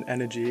effort and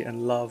energy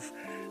and love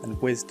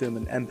and wisdom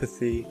and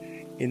empathy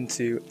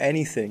into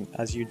anything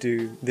as you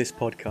do this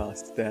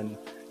podcast, then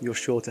you're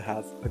sure to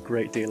have a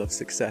great deal of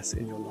success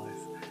in your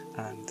life.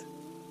 And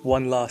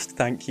one last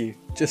thank you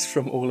just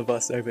from all of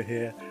us over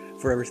here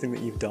for everything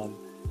that you've done.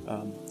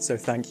 So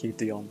thank you,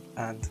 Dion,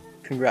 and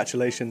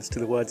congratulations to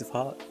the Words of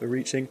Heart for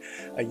reaching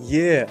a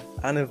year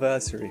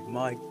anniversary.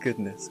 My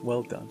goodness,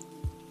 well done.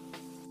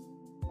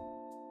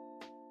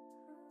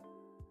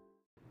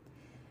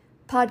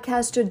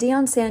 Podcaster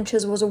Dion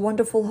Sanchez was a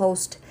wonderful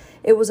host.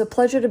 It was a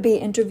pleasure to be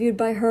interviewed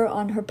by her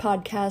on her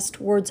podcast,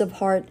 Words of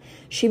Heart.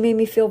 She made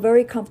me feel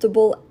very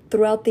comfortable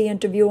throughout the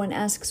interview and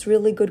asks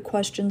really good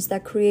questions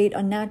that create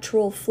a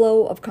natural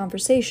flow of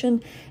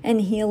conversation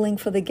and healing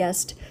for the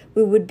guest.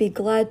 We would be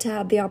glad to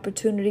have the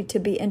opportunity to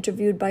be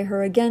interviewed by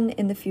her again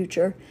in the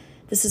future.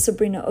 This is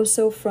Sabrina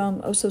Oso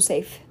from Oso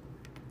Safe.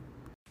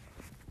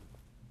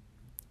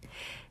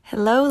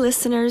 Hello,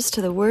 listeners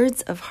to the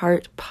Words of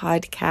Heart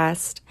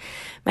podcast.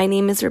 My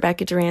name is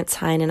Rebecca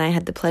Durant-Tyne, and I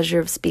had the pleasure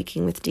of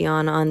speaking with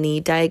Dion on the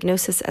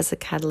Diagnosis as a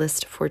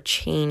Catalyst for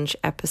Change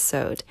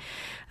episode.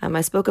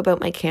 I spoke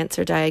about my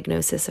cancer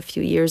diagnosis a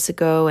few years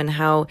ago and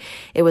how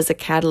it was a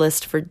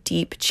catalyst for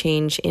deep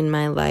change in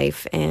my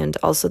life, and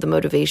also the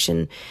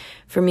motivation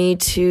for me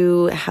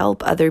to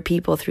help other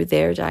people through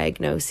their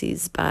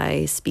diagnoses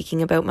by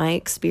speaking about my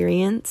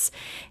experience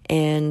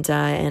and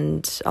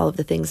all of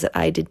the things that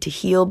I did to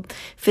heal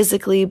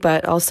physically,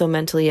 but also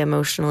mentally,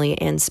 emotionally,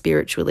 and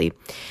spiritually.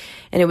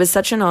 And it was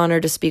such an honor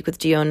to speak with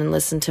Dion and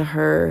listen to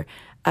her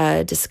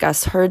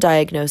discuss her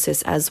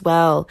diagnosis as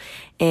well,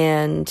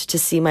 and to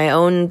see my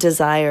own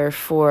desire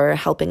for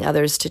helping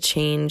others to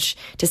change,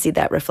 to see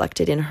that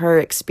reflected in her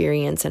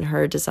experience and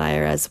her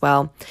desire as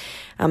well.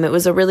 It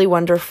was a really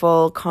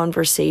wonderful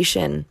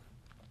conversation,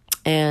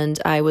 and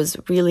I was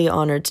really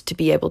honored to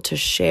be able to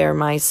share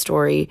my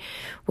story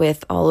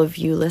with all of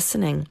you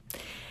listening.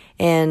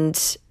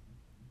 And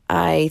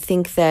I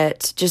think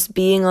that just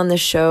being on the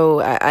show,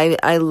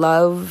 I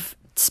love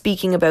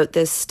speaking about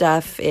this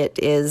stuff. It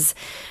is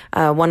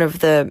one of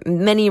the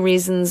many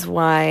reasons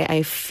why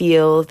I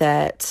feel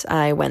that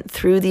I went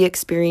through the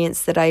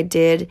experience that I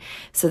did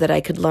so that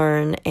I could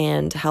learn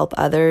and help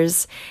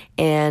others.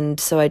 And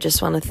so I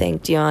just want to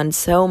thank Dion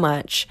so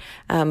much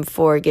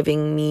for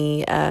giving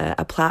me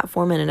a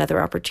platform and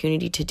another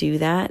opportunity to do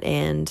that,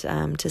 and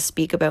to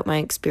speak about my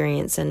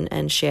experience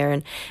and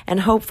share and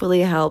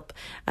hopefully help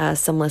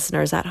some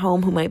listeners at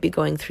home who might be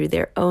going through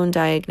their own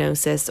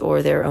diagnosis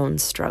or their own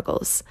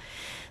struggles.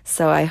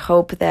 So I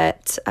hope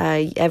that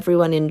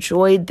everyone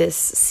enjoyed this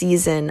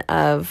season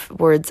of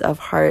Words of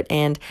Heart,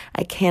 and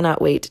I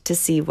cannot wait to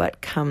see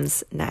what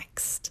comes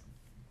next.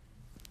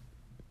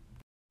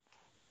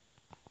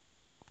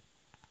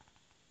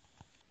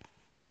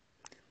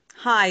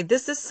 Hi,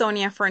 this is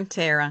Sonia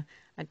Frontera,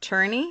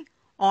 attorney,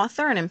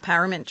 author, and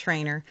empowerment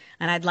trainer,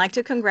 and I'd like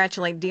to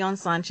congratulate Dion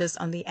Sanchez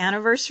on the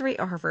anniversary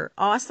of her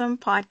awesome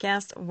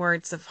podcast,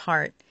 Words of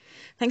Heart.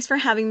 Thanks for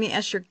having me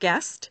as your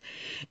guest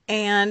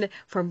and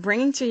for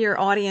bringing to your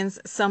audience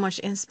so much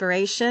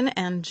inspiration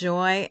and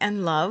joy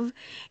and love.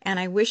 And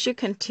I wish you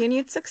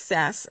continued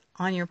success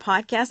on your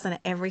podcast and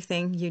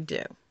everything you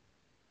do.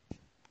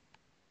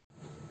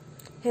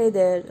 Hey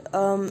there.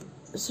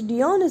 So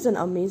Dion is an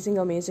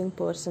amazing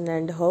person,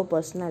 and her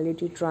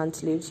personality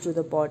translates to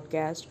the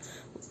podcast.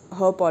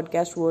 Her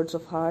podcast, Words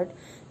of Heart,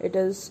 it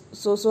is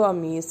so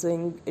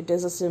amazing. It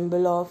is a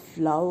symbol of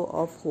love,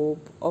 of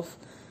hope, of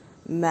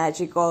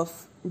magic,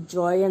 of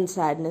joy and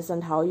sadness,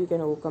 and how you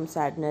can overcome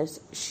sadness.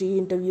 She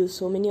interviews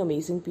so many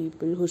amazing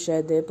people who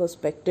share their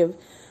perspective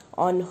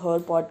on her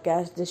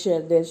podcast. They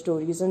share their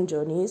stories and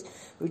journeys,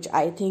 which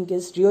I think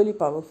is really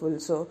powerful.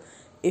 So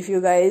if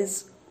you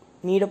guys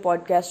need a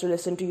podcast to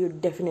listen to, you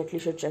definitely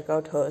should check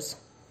out hers.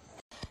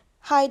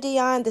 Hi,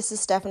 Dion. This is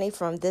Stephanie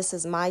from This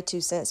Is My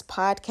 2 Cents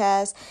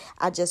podcast.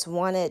 I just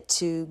wanted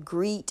to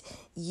greet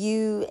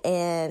you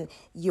and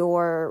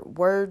your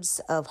Words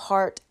of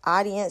Heart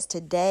audience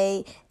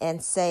today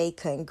and say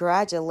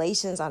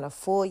congratulations on a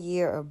full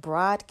year of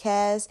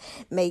broadcast.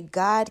 May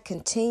God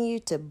continue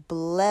to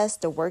bless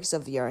the works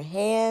of your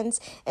hands,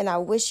 and I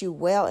wish you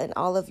well in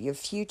all of your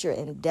future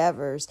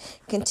endeavors.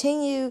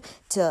 Continue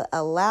to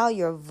allow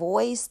your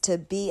voice to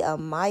be a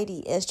mighty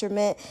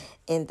instrument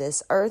in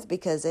this earth,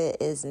 because it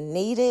is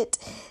needed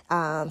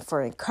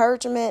for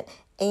encouragement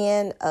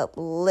and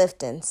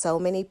uplifting. So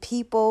many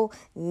people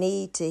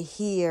need to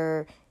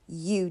hear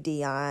you,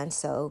 Dion.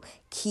 So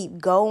keep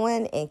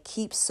going and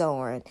keep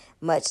soaring.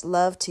 Much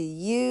love to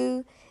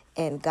you,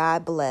 and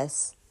God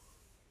bless.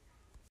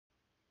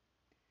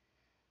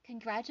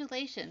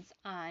 Congratulations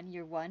on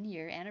your 1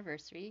 year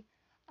anniversary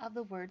of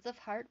the Words of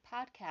Heart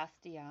podcast,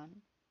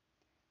 Dion.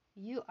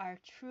 You are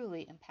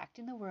truly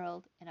impacting the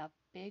world in a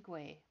big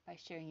way by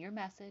sharing your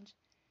message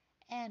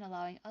and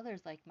allowing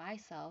others like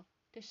myself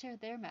to share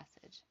their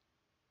message.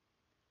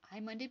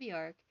 I'm Wendy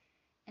Bjork,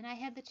 and I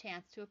had the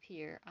chance to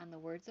appear on the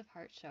Words of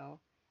Heart show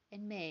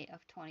in May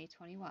of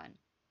 2021.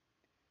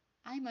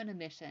 I'm on a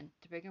mission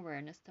to bring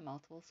awareness to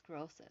multiple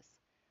sclerosis,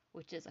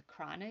 which is a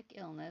chronic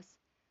illness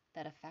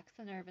that affects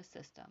the nervous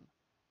system,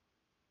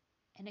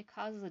 and it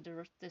causes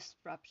a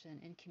disruption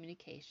in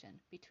communication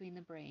between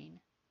the brain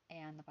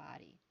and the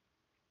body.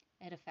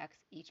 It affects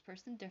each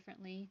person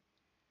differently,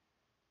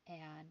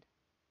 and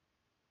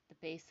the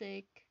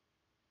basic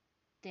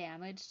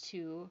damage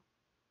to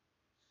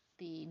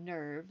the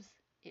nerves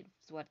is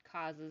what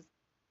causes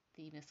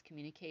the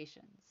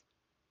miscommunications.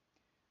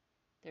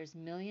 There's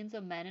millions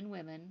of men and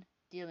women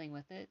dealing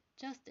with it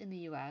just in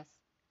the US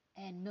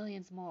and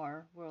millions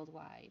more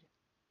worldwide.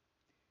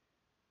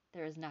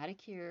 There is not a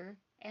cure,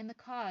 and the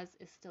cause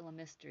is still a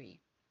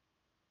mystery.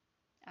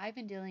 I've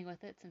been dealing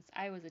with it since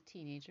I was a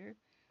teenager,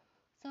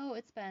 so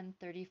it's been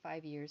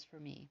 35 years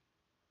for me.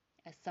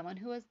 As someone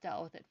who has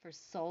dealt with it for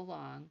so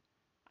long,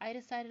 I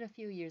decided a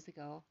few years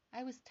ago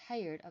I was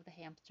tired of the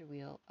hamster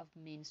wheel of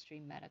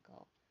mainstream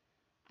medical.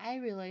 I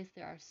realized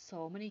there are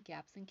so many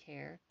gaps in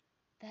care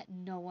that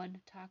no one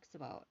talks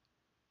about,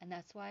 and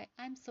that's why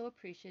I'm so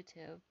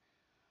appreciative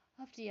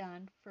of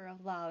Dion for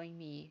allowing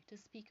me to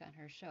speak on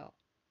her show.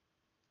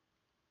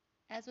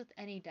 As with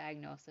any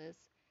diagnosis,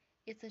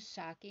 it's a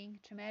shocking,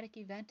 traumatic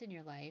event in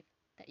your life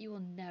that you will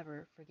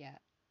never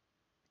forget.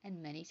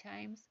 And many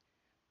times,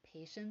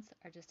 patients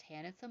are just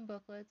handed some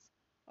booklets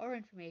or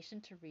information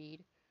to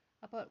read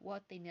about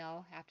what they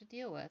now have to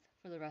deal with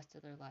for the rest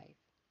of their life.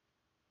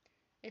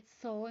 It's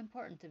so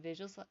important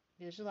to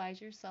visualize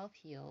yourself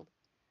healed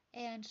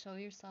and show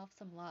yourself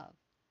some love.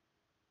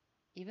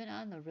 Even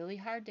on the really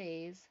hard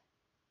days,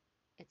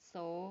 it's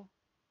so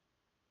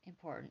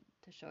important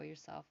to show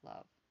yourself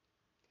love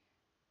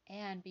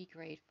and be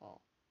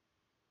grateful.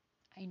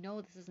 I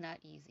know this is not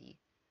easy,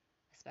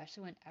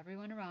 especially when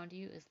everyone around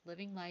you is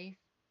living life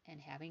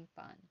and having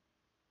fun.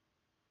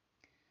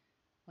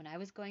 When I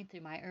was going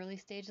through my early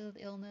stages of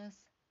illness,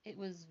 it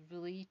was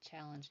really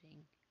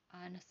challenging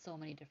on so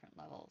many different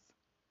levels.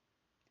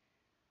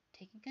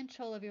 Taking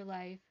control of your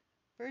life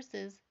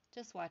versus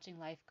just watching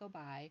life go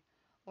by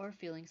or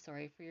feeling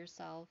sorry for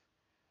yourself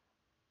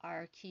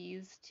are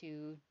keys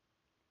to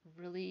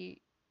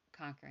really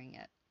conquering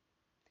it.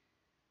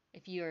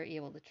 If you are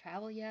able to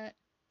travel yet,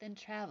 then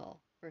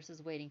travel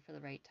versus waiting for the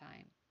right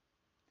time.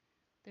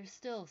 There's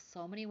still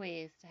so many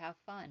ways to have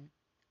fun,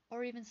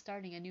 or even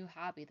starting a new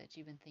hobby that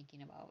you've been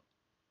thinking about.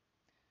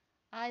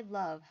 I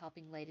love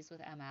helping ladies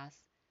with MS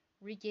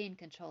regain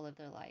control of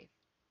their life.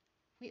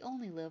 We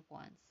only live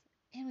once,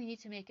 and we need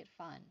to make it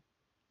fun.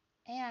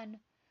 And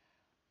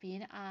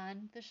being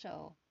on the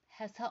show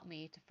has helped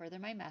me to further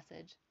my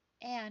message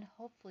and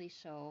hopefully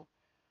show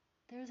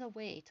there's a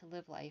way to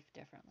live life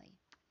differently.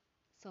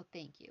 So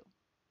thank you.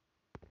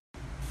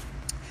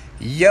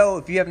 Yo,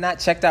 if you have not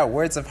checked out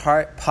Words of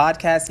Heart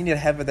podcast, you need to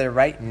head over there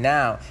right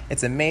now.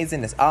 It's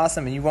amazing, it's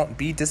awesome, and you won't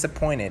be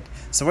disappointed.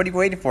 So what are you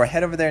waiting for?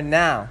 Head over there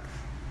now.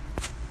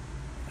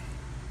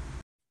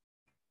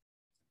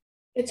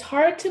 It's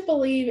hard to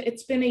believe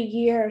it's been a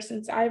year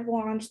since I've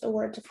launched the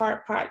Words of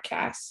Heart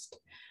podcast.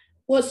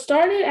 What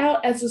started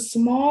out as a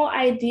small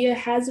idea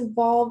has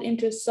evolved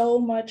into so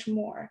much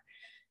more.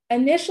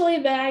 Initially,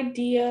 the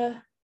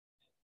idea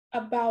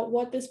about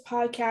what this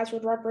podcast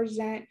would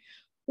represent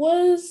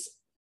was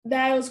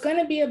that it was going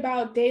to be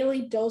about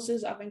daily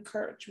doses of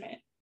encouragement.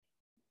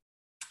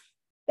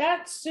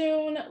 That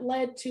soon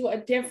led to a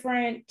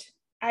different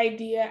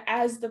idea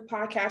as the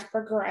podcast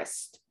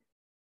progressed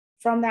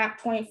from that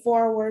point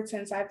forward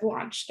since I've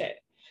launched it.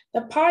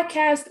 The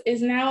podcast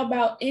is now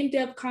about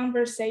in-depth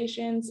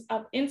conversations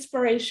of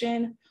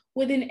inspiration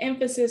with an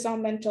emphasis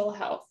on mental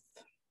health.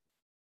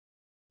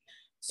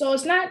 So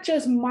it's not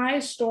just my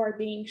story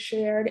being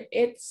shared,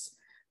 it's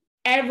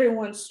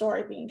everyone's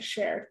story being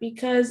shared,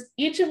 because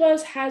each of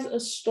us has a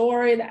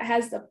story that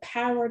has the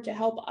power to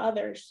help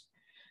others.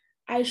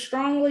 I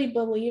strongly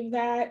believe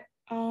that.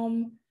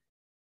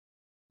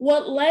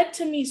 What led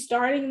to me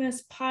starting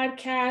this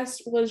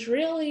podcast was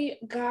really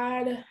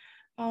God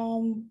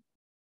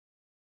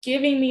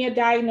giving me a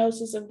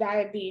diagnosis of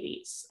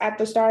diabetes at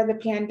the start of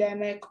the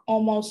pandemic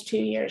almost 2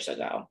 years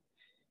ago.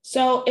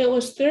 So it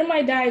was through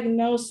my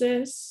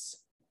diagnosis,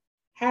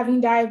 having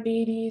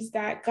diabetes,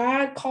 that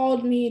God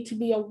called me to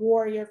be a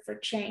warrior for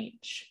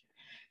change.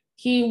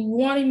 He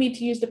wanted me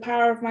to use the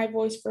power of my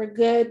voice for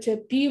good,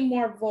 to be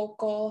more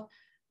vocal,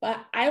 but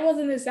I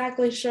wasn't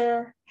exactly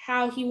sure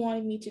how he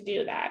wanted me to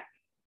do that.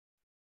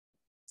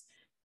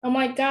 I'm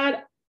like,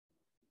 God,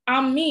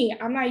 I'm me.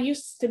 I'm not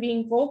used to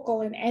being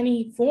vocal in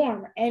any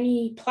form,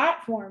 any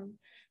platform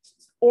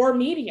or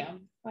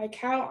medium. Like,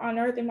 how on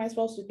earth am I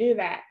supposed to do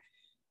that?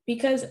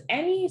 Because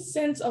any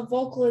sense of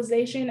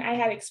vocalization I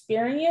had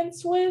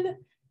experience with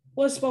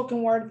was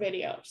spoken word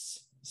videos.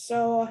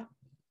 So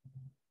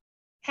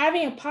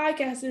having a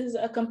podcast is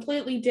a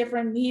completely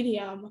different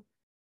medium.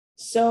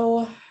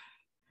 So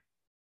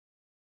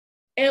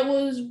it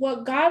was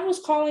what God was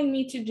calling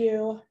me to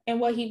do and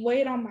what he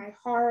laid on my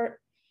heart.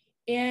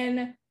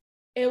 And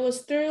it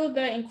was through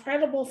the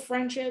incredible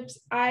friendships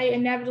I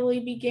inevitably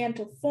began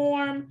to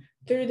form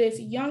through this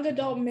young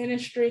adult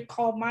ministry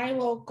called My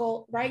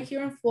Local right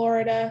here in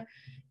Florida.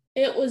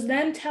 It was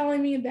then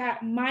telling me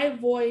that my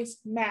voice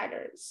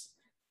matters,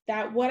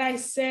 that what I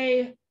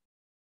say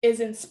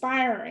is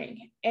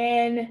inspiring.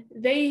 And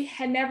they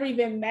had never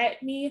even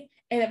met me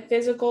in a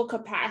physical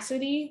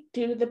capacity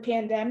due to the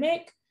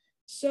pandemic.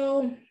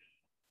 So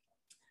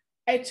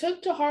I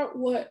took to heart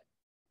what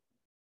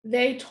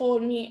they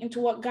told me and to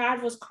what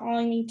God was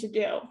calling me to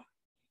do.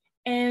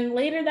 And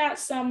later that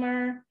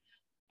summer,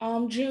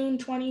 June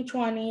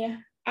 2020,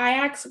 I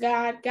asked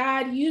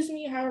God, use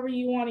me however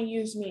you want to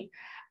use me.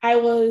 I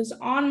was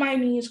on my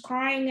knees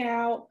crying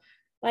out,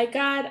 like,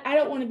 God, I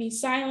don't want to be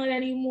silent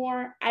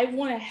anymore. I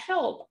want to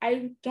help.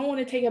 I don't want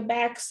to take a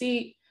back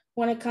seat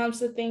when it comes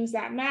to things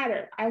that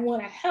matter. I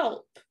want to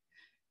help.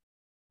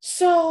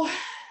 So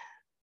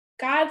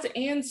God's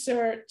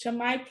answer to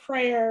my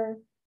prayer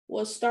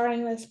was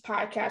starting this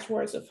podcast,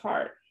 Words of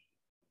Heart.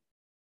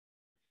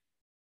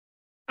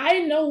 I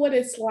know what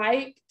it's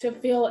like to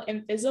feel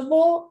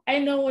invisible. I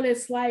know what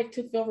it's like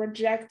to feel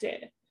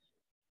rejected.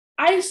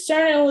 I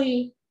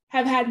certainly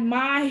have had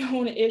my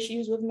own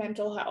issues with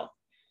mental health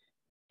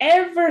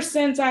ever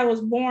since I was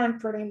born,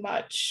 pretty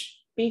much,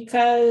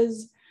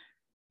 because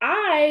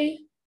I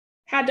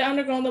had to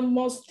undergo the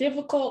most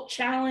difficult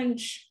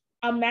challenge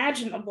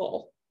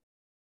imaginable.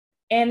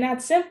 And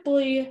that's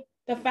simply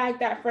the fact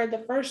that for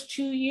the first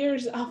 2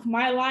 years of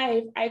my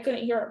life, I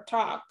couldn't hear her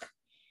talk.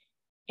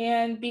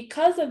 And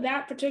because of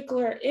that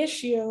particular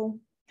issue,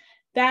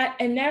 that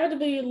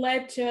inevitably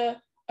led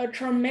to a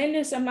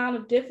tremendous amount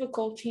of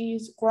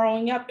difficulties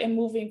growing up and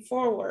moving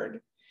forward.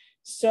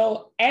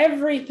 So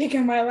everything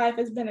in my life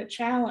has been a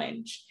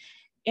challenge,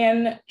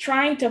 and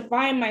trying to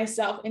find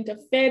myself and to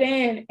fit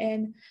in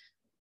and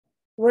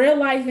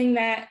realizing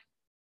that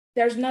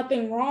there's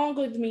nothing wrong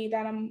with me,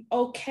 that I'm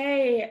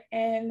okay,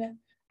 and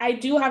I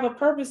do have a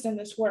purpose in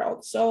this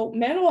world. So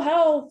mental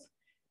health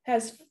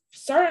has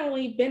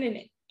certainly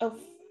been a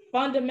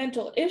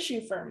fundamental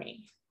issue for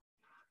me.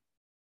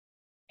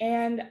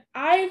 And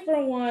I,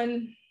 for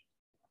one,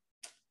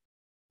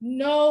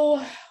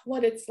 know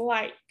what it's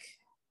like.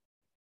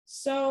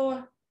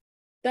 So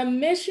the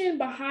mission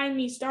behind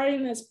me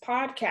starting this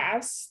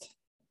podcast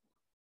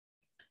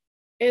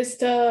is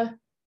to,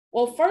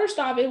 well, first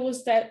off, it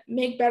was to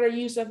make better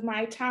use of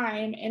my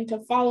time and to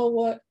follow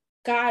what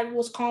God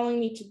was calling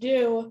me to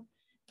do.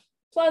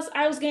 Plus,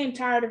 I was getting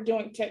tired of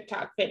doing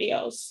TikTok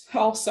videos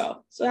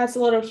also. So that's a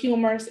little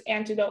humorous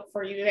antidote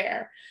for you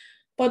there.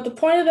 But the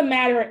point of the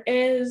matter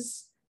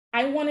is,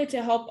 I wanted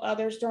to help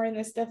others during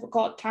this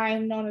difficult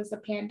time known as the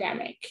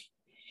pandemic.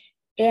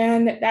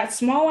 And that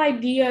small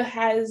idea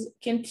has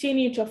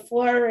continued to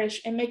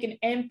flourish and make an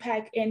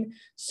impact in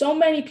so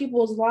many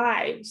people's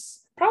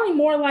lives, probably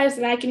more lives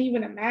than I can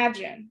even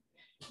imagine.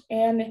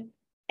 And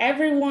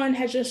everyone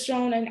has just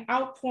shown an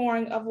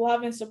outpouring of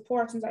love and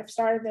support since I've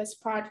started this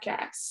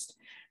podcast.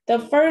 The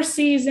first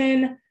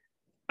season,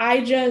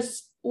 I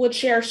just would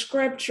share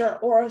scripture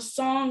or a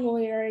song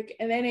lyric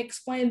and then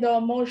explain the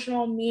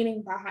emotional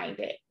meaning behind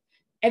it.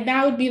 And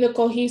that would be the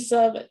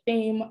cohesive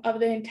theme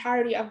of the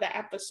entirety of the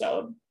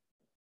episode.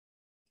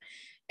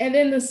 And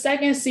then the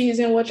second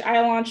season, which I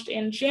launched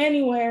in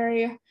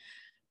January,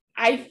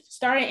 I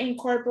started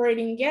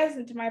incorporating guests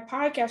into my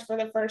podcast for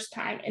the first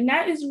time. And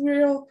that is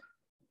where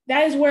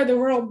the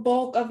real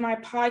bulk of my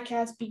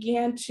podcast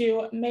began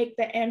to make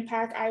the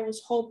impact I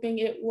was hoping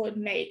it would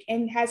make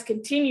and has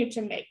continued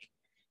to make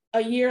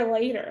a year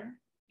later.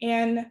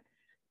 And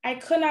I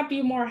could not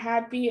be more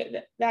happy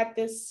that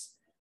this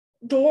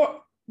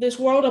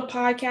world of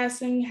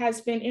podcasting has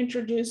been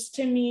introduced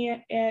to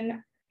me. And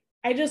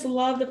I just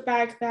love the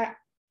fact that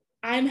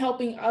I'm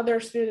helping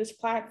others through this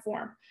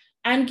platform.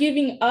 I'm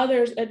giving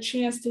others a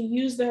chance to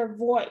use their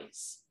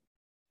voice.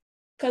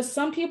 Because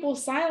some people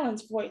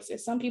silence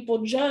voices, some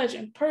people judge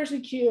and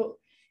persecute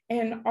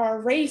and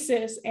are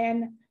racist.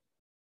 And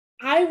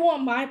I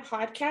want my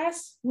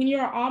podcast, when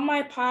you're on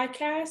my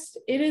podcast,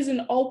 it is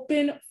an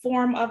open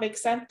form of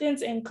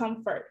acceptance and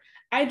comfort.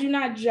 I do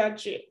not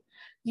judge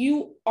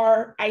you.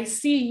 I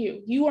see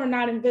you. You are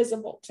not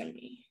invisible to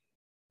me.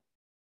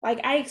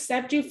 Like, I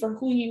accept you for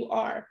who you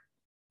are.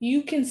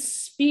 You can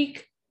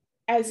speak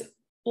as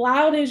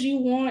loud as you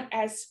want,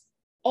 as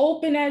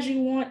open as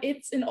you want.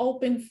 It's an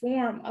open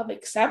form of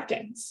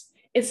acceptance.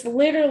 It's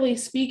literally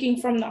speaking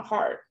from the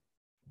heart.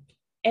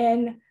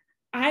 And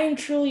I am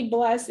truly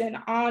blessed and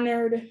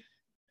honored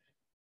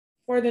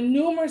for the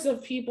numerous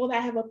of people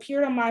that have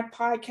appeared on my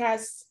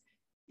podcast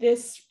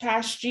this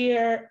past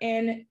year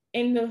and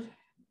in the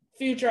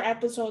future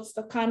episodes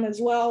to come as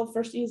well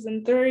for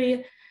season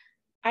 3.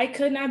 I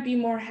could not be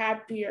more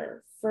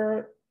happier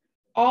for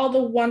all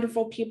the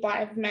wonderful people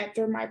I've met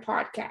through my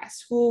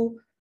podcast who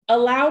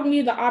allowed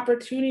me the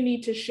opportunity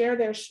to share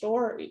their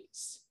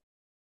stories.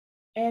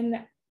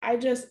 And I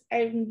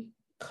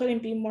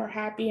couldn't be more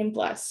happy and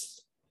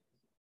blessed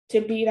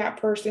to be that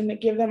person, to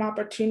give them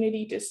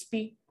opportunity to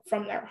speak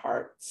from their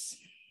hearts.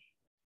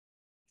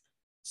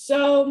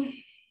 So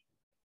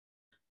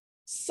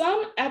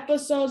some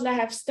episodes that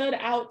have stood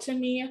out to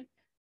me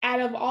out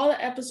of all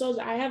the episodes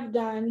I have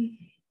done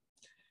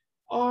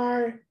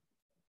are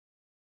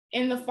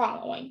in the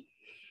following.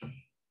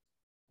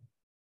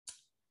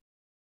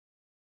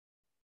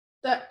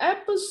 The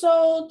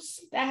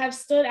episodes that have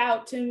stood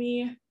out to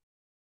me,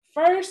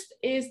 first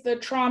is the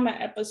trauma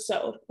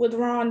episode with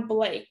Ron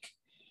Blake.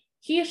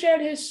 He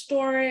shared his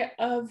story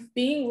of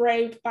being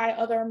raped by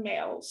other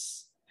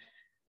males.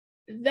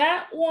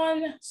 That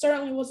one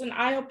certainly was an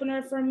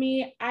eye-opener for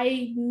me.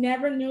 I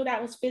never knew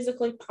that was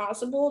physically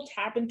possible to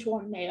happen to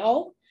a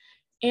male.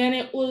 And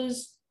it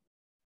was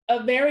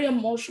a very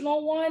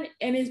emotional one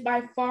and is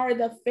by far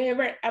the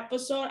favorite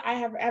episode I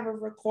have ever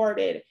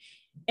recorded.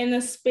 In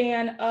the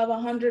span of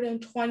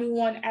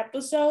 121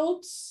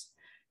 episodes,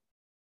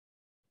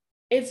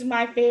 it's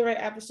my favorite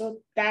episode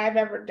that I've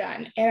ever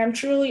done. And I'm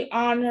truly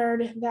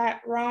honored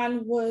that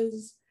Ron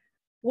was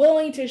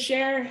willing to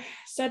share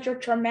such a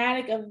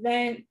traumatic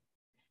event,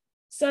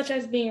 such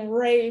as being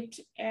raped,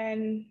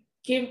 and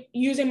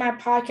using my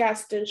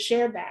podcast to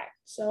share that.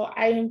 So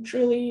I am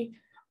truly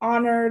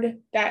honored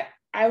that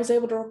I was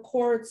able to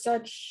record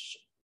such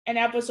an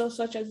episode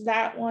such as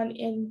that one.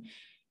 And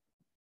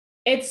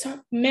it's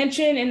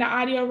mentioned in the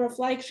audio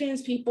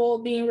reflections, people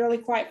being really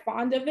quite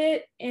fond of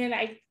it. And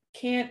I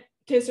can't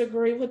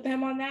disagree with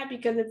them on that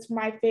because it's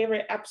my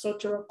favorite episode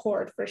to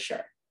record for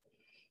sure.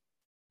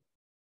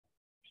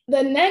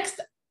 The next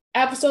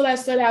episode that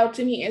stood out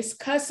to me is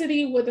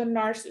Custody with a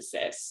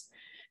Narcissist.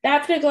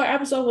 That particular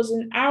episode was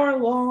an hour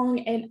long,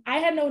 and I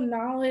had no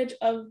knowledge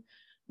of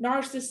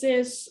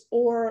narcissists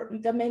or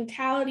the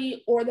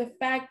mentality or the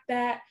fact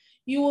that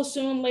you will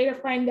soon later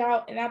find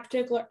out in that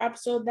particular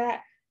episode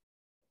that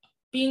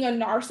being a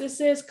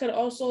narcissist could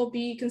also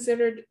be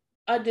considered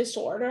a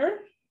disorder.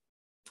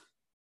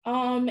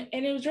 And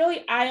it was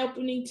really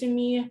eye-opening to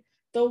me,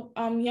 the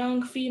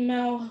young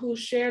female who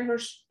shared her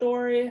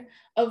story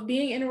of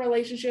being in a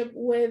relationship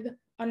with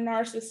a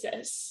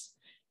narcissist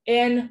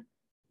and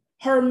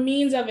her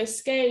means of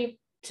escape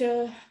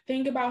to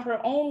think about her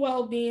own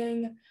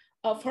well-being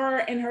of her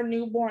and her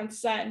newborn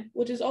son,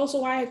 which is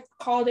also why I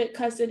called it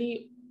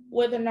Custody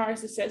with a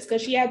Narcissist,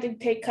 because she had to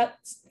take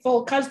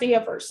full custody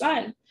of her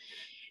son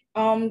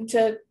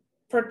to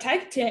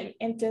protect him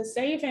and to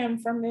save him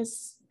from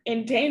this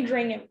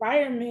endangering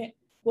environment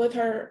with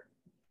her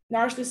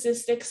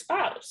narcissistic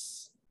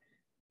spouse.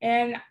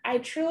 And I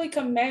truly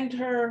commend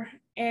her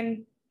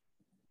and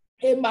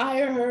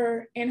admire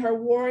her and her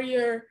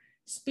warrior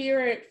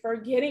spirit for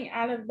getting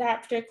out of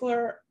that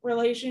particular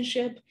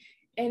relationship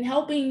and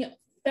helping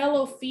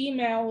fellow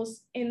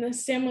females in a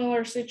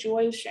similar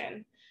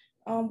situation,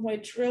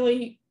 which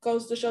really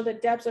goes to show the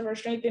depths of her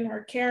strength in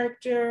her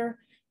character.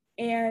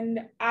 And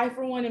I,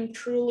 for one, am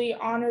truly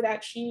honored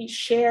that she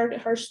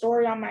shared her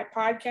story on my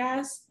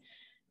podcast,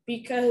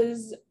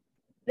 because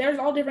there's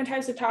all different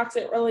types of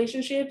toxic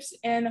relationships,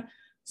 and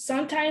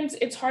sometimes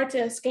it's hard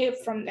to escape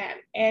from them.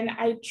 And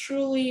I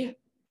truly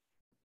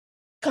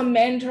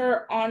commend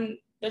her on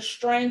the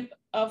strength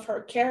of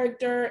her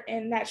character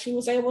and that she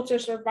was able to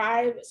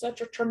survive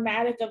such a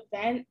traumatic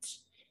event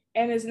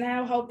and is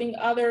now helping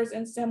others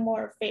in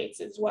similar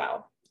fates as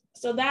well.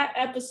 So that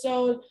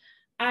episode,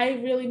 I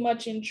really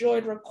much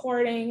enjoyed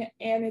recording,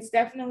 and it's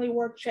definitely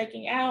worth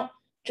checking out,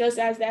 just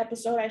as the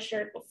episode I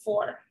shared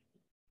before.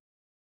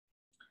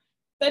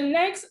 The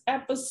next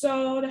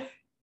episode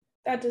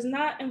that does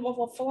not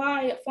involve a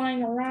fly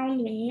flying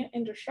around me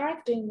and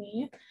distracting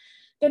me,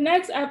 the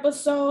next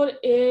episode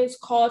is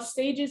called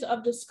Stages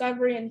of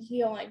Discovery and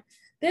Healing.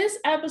 This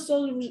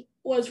episode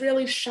was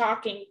really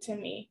shocking to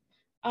me.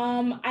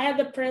 I had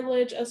the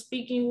privilege of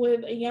speaking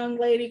with a young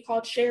lady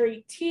called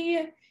Sherry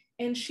T,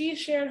 and she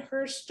shared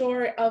her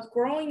story of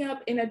growing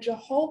up in a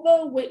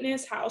Jehovah's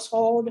Witness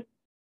household.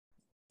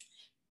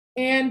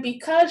 And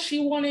because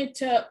she wanted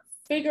to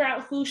figure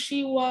out who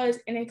she was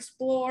and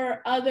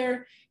explore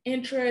other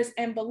interests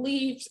and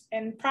beliefs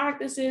and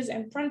practices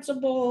and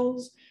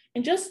principles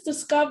and just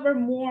discover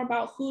more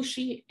about who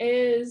she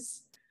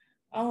is,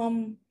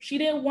 she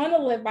didn't want to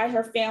live by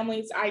her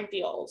family's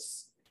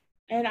ideals.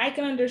 And I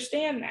can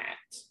understand that.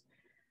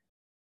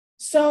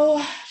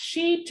 So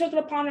she took it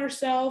upon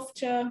herself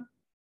to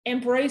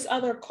embrace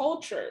other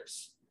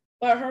cultures,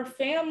 but her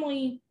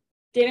family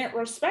didn't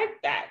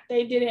respect that.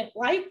 They didn't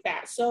like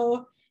that.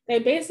 So they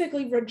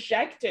basically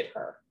rejected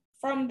her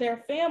from their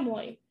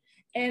family.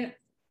 And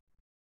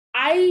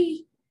I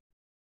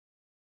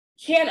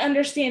can't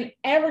understand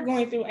ever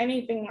going through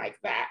anything like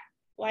that.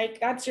 Like,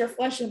 that's your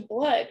flesh and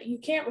blood. You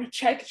can't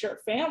reject your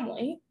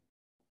family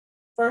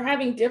for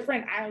having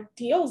different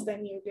ideals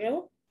than you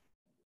do.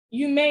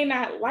 You may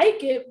not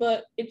like it,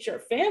 but it's your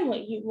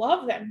family. You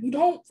love them. You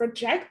don't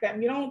reject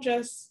them. You don't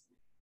just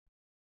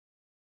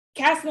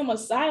cast them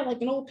aside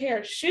like an old pair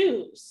of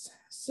shoes.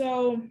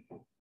 So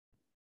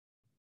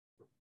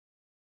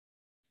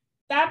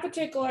that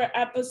particular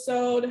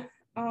episode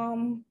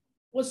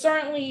was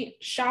certainly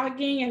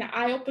shocking and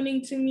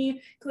eye-opening to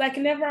me, because I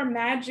can never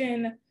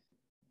imagine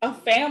a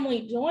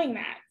family doing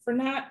that, for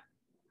not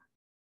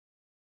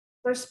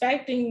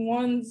respecting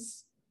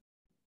one's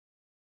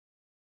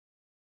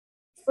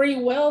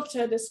free will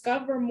to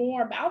discover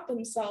more about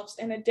themselves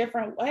in a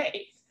different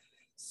way.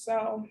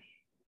 So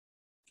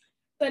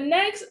the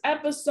next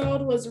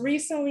episode was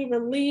recently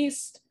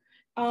released.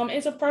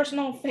 It's a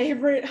personal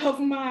favorite of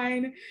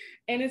mine,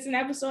 and it's an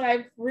episode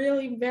I've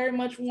really very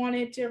much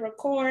wanted to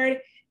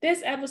record.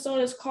 This episode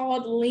is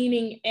called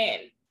Leaning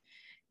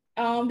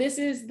In. This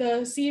is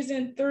the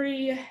season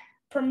 3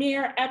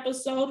 premiere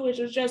episode, which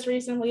was just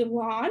recently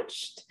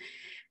launched.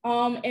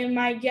 And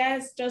my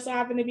guest just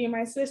happened to be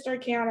my sister,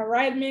 Kiana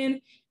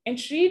Redmond, and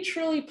she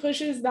truly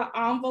pushes the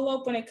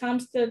envelope when it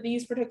comes to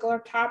these particular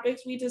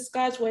topics we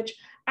discuss, which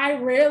I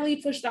rarely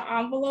push the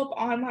envelope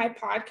on my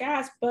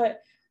podcast,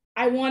 but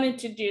I wanted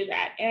to do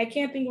that. And I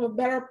can't think of a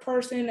better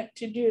person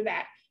to do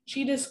that.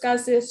 She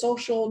discusses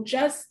social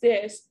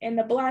justice and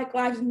the Black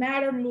Lives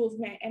Matter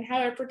movement and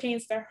how it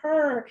pertains to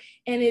her,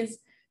 and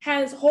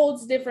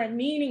holds different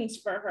meanings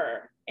for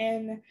her,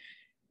 and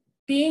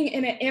being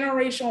in an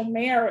interracial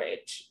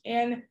marriage,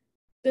 and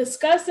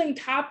discussing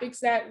topics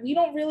that we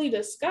don't really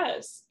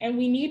discuss and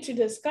we need to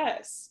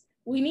discuss.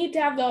 We need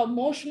to have the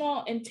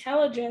emotional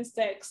intelligence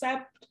to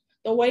accept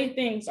the way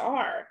things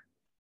are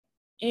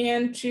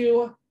and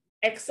to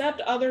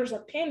accept others'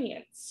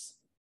 opinions.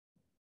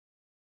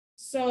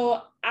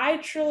 So I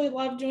truly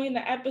love doing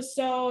the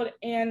episode,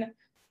 and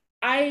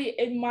I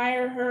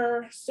admire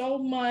her so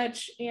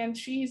much, and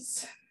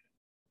she's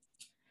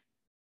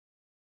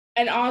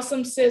an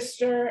awesome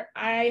sister.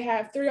 I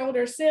have 3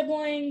 older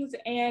siblings,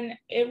 and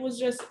it was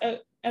just an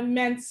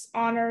immense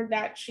honor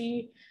that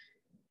she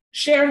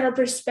shared her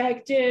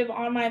perspective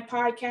on my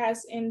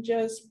podcast and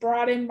just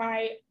broadened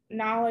my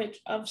knowledge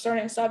of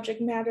certain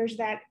subject matters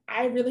that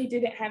I really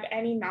didn't have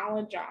any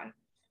knowledge on.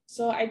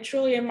 So I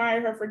truly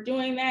admire her for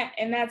doing that,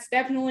 and that's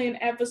definitely an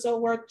episode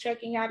worth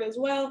checking out as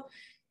well.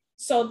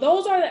 So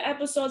those are the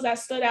episodes that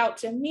stood out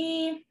to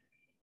me.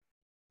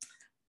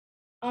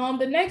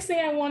 The next thing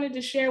I wanted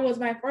to share was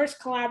my first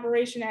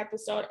collaboration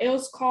episode. It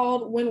was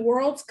called When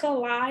Worlds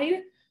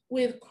Collide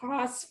with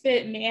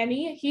CrossFit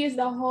Manny. He is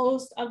the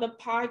host of the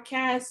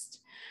podcast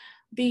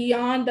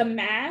Beyond the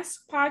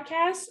Mask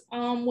podcast.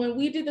 When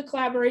we did the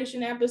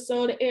collaboration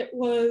episode, it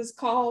was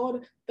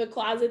called The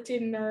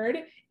Closeted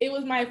Nerd. It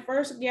was my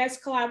first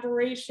guest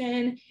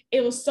collaboration.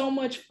 It was so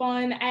much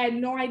fun. I had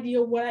no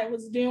idea what I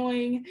was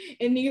doing,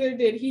 and neither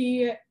did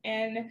he.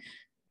 And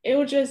it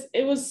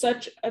was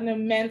such an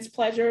immense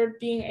pleasure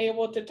being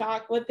able to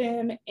talk with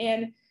him.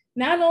 And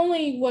not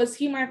only was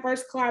he my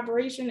first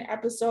collaboration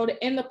episode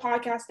in the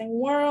podcasting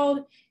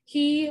world,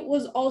 he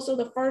was also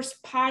the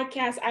first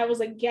podcast I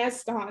was a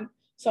guest on.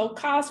 So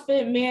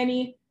CrossFit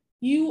Manny,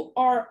 you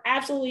are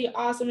absolutely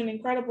awesome and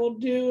incredible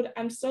dude.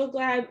 I'm so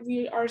glad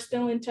we are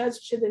still in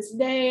touch to this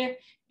day,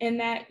 and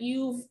that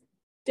you've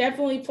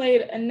definitely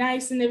played a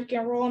nice,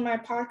 significant role in my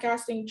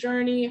podcasting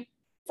journey.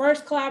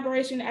 First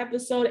collaboration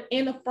episode,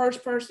 and the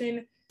first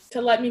person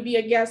to let me be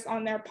a guest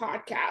on their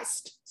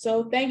podcast.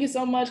 So thank you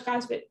so much,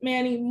 CrossFit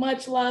Manny.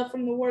 Much love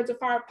from the Words of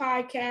Heart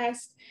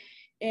podcast.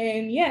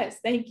 And yes,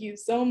 thank you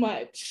so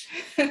much.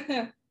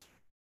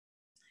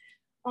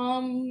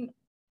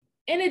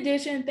 In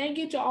addition, thank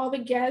you to all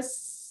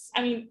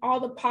the all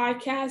the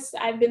podcasts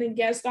I've been a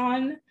guest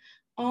on.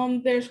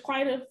 There's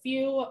quite a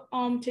few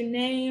to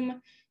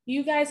name.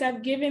 You guys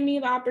have given me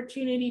the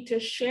opportunity to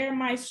share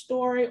my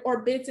story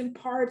or bits and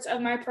parts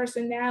of my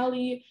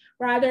personality,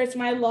 whether it's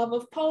my love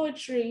of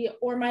poetry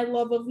or my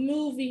love of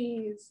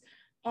movies.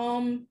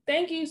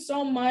 Thank you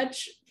so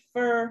much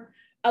for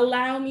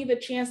allowing me the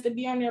chance to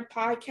be on your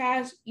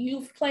podcast.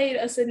 You've played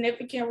a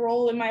significant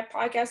role in my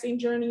podcasting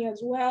journey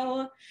as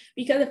well,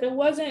 because if it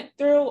wasn't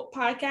through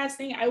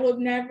podcasting, I would have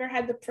never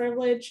had the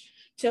privilege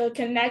to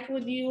connect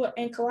with you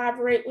and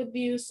collaborate with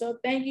you. So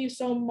thank you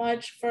so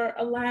much for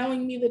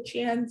allowing me the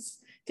chance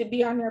to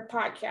be on your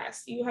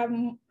podcast. You have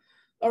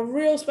a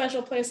real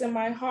special place in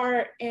my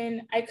heart,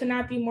 and I could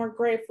not be more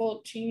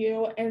grateful to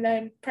you and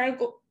the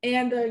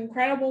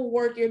incredible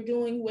work you're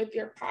doing with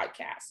your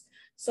podcast.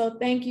 So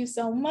thank you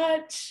so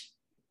much.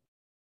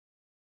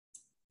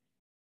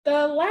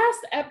 The last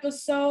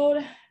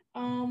episode,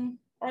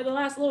 or the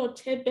last little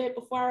tidbit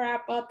before I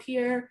wrap up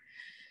here,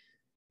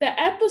 the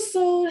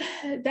episode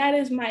that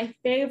is my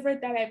favorite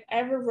that I've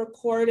ever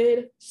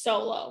recorded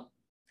solo.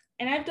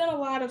 And I've done a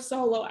lot of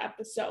solo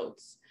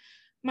episodes.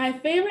 My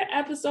favorite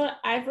episode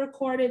I've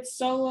recorded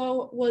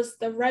solo was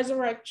the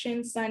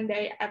Resurrection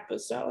Sunday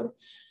episode.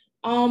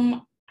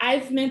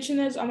 I've mentioned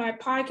this on my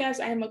podcast.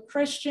 I am a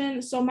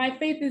Christian, so my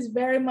faith is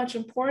very much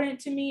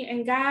important to me,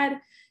 and God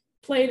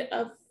played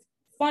a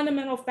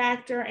fundamental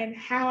factor in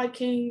how I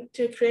came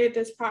to create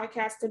this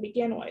podcast to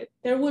begin with.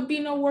 There would be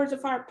no Words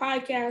of Heart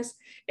podcast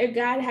if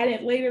God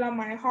hadn't laid it on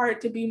my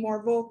heart to be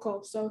more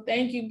vocal. So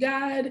thank you,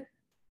 God,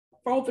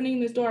 for opening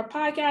this door of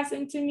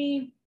podcasting to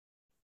me.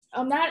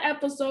 That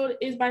episode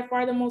is by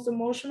far the most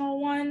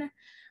emotional one.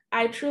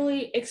 I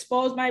truly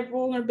exposed my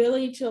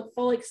vulnerability to the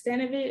full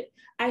extent of it.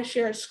 I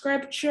share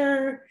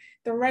scripture,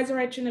 the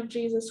resurrection of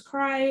Jesus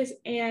Christ,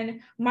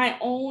 and my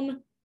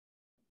own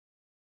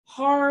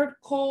hard,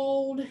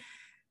 cold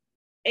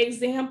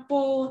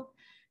example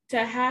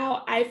to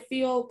how I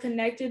feel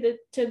connected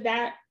to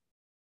that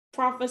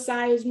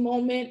prophesied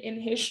moment in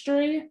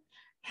history,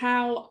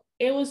 how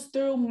it was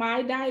through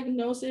my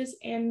diagnosis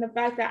and the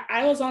fact that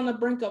I was on the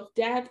brink of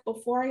death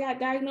before I got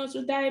diagnosed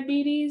with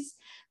diabetes,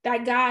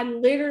 that God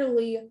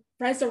literally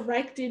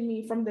resurrected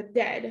me from the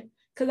dead,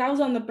 because I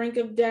was on the brink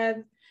of death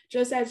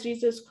just as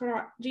Jesus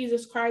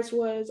Christ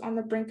was on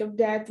the brink of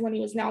death when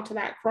he was nailed to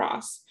that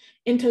cross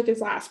and took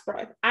his last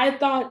breath. I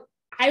thought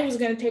I was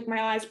going to take my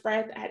last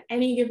breath at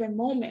any given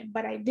moment,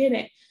 but I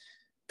didn't.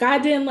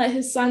 God didn't let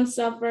his son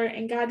suffer,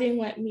 and God didn't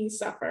let me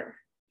suffer.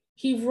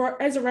 He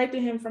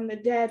resurrected him from the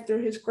dead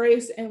through his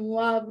grace and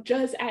love,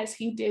 just as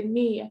he did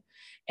me.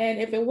 And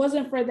if it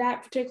wasn't for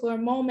that particular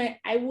moment,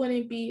 I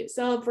wouldn't be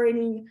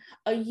celebrating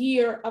a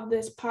year of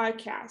this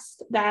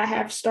podcast that I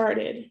have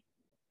started.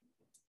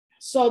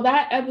 So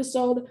that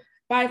episode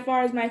by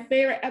far is my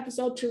favorite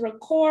episode to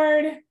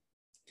record.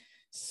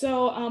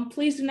 So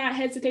please do not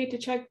hesitate to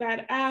check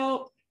that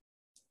out.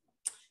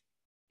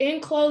 In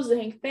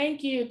closing,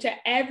 thank you to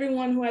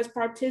everyone who has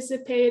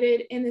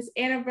participated in this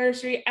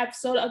anniversary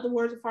episode of the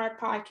Words of Heart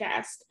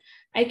podcast.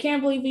 I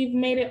can't believe we've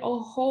made it a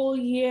whole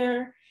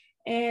year,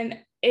 and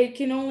it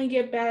can only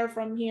get better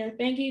from here.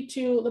 Thank you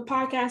to the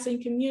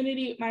podcasting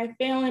community, my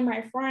family,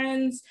 my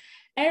friends,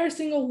 every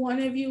single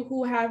one of you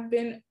who have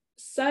been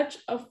such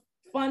a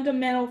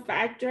fundamental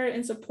factor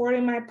in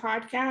supporting my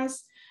podcast.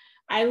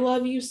 I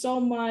love you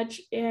so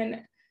much,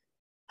 and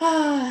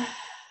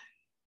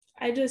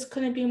I just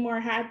couldn't be more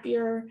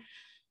happier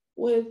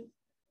with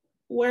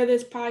where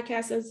this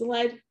podcast has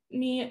led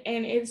me.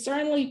 And it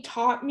certainly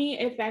taught me,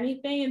 if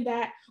anything,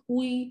 that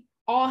we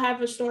all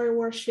have a story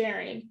worth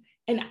sharing.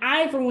 And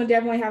I, for one,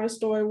 definitely have a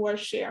story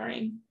worth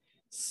sharing.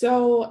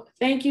 So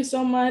thank you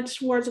so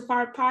much, Words of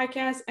Heart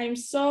podcast. I'm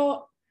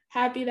so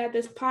happy that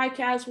this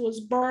podcast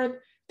was birthed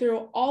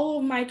through all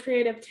of my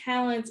creative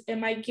talents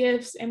and my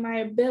gifts and my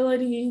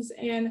abilities,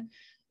 and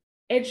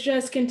it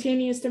just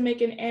continues to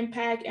make an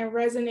impact and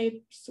resonates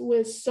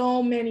with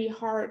so many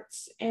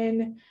hearts.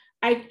 And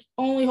I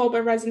only hope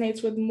it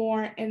resonates with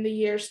more in the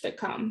years to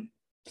come.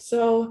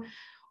 So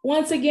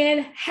once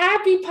again,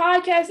 happy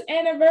podcast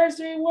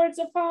anniversary, Words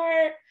of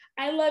Heart.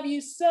 I love you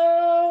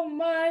so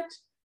much.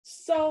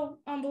 So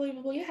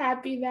unbelievably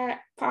happy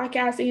that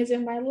podcasting is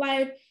in my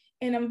life.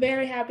 And I'm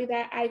very happy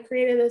that I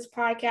created this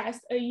podcast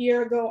a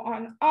year ago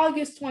on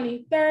August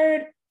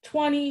 23rd,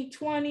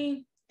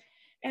 2020.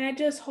 And I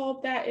just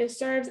hope that it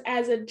serves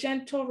as a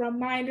gentle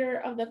reminder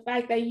of the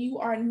fact that you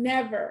are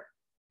never,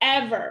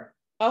 ever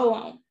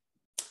alone.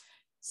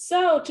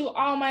 So to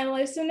all my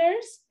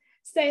listeners,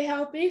 stay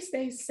healthy,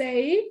 stay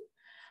safe.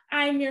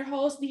 I'm your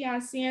host,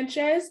 Dion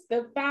Sanchez,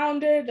 the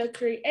founder, the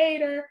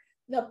creator,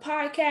 the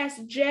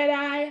podcast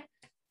Jedi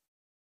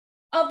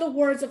of the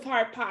Words of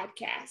Heart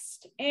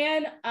podcast.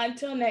 And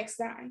until next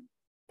time,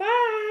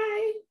 bye.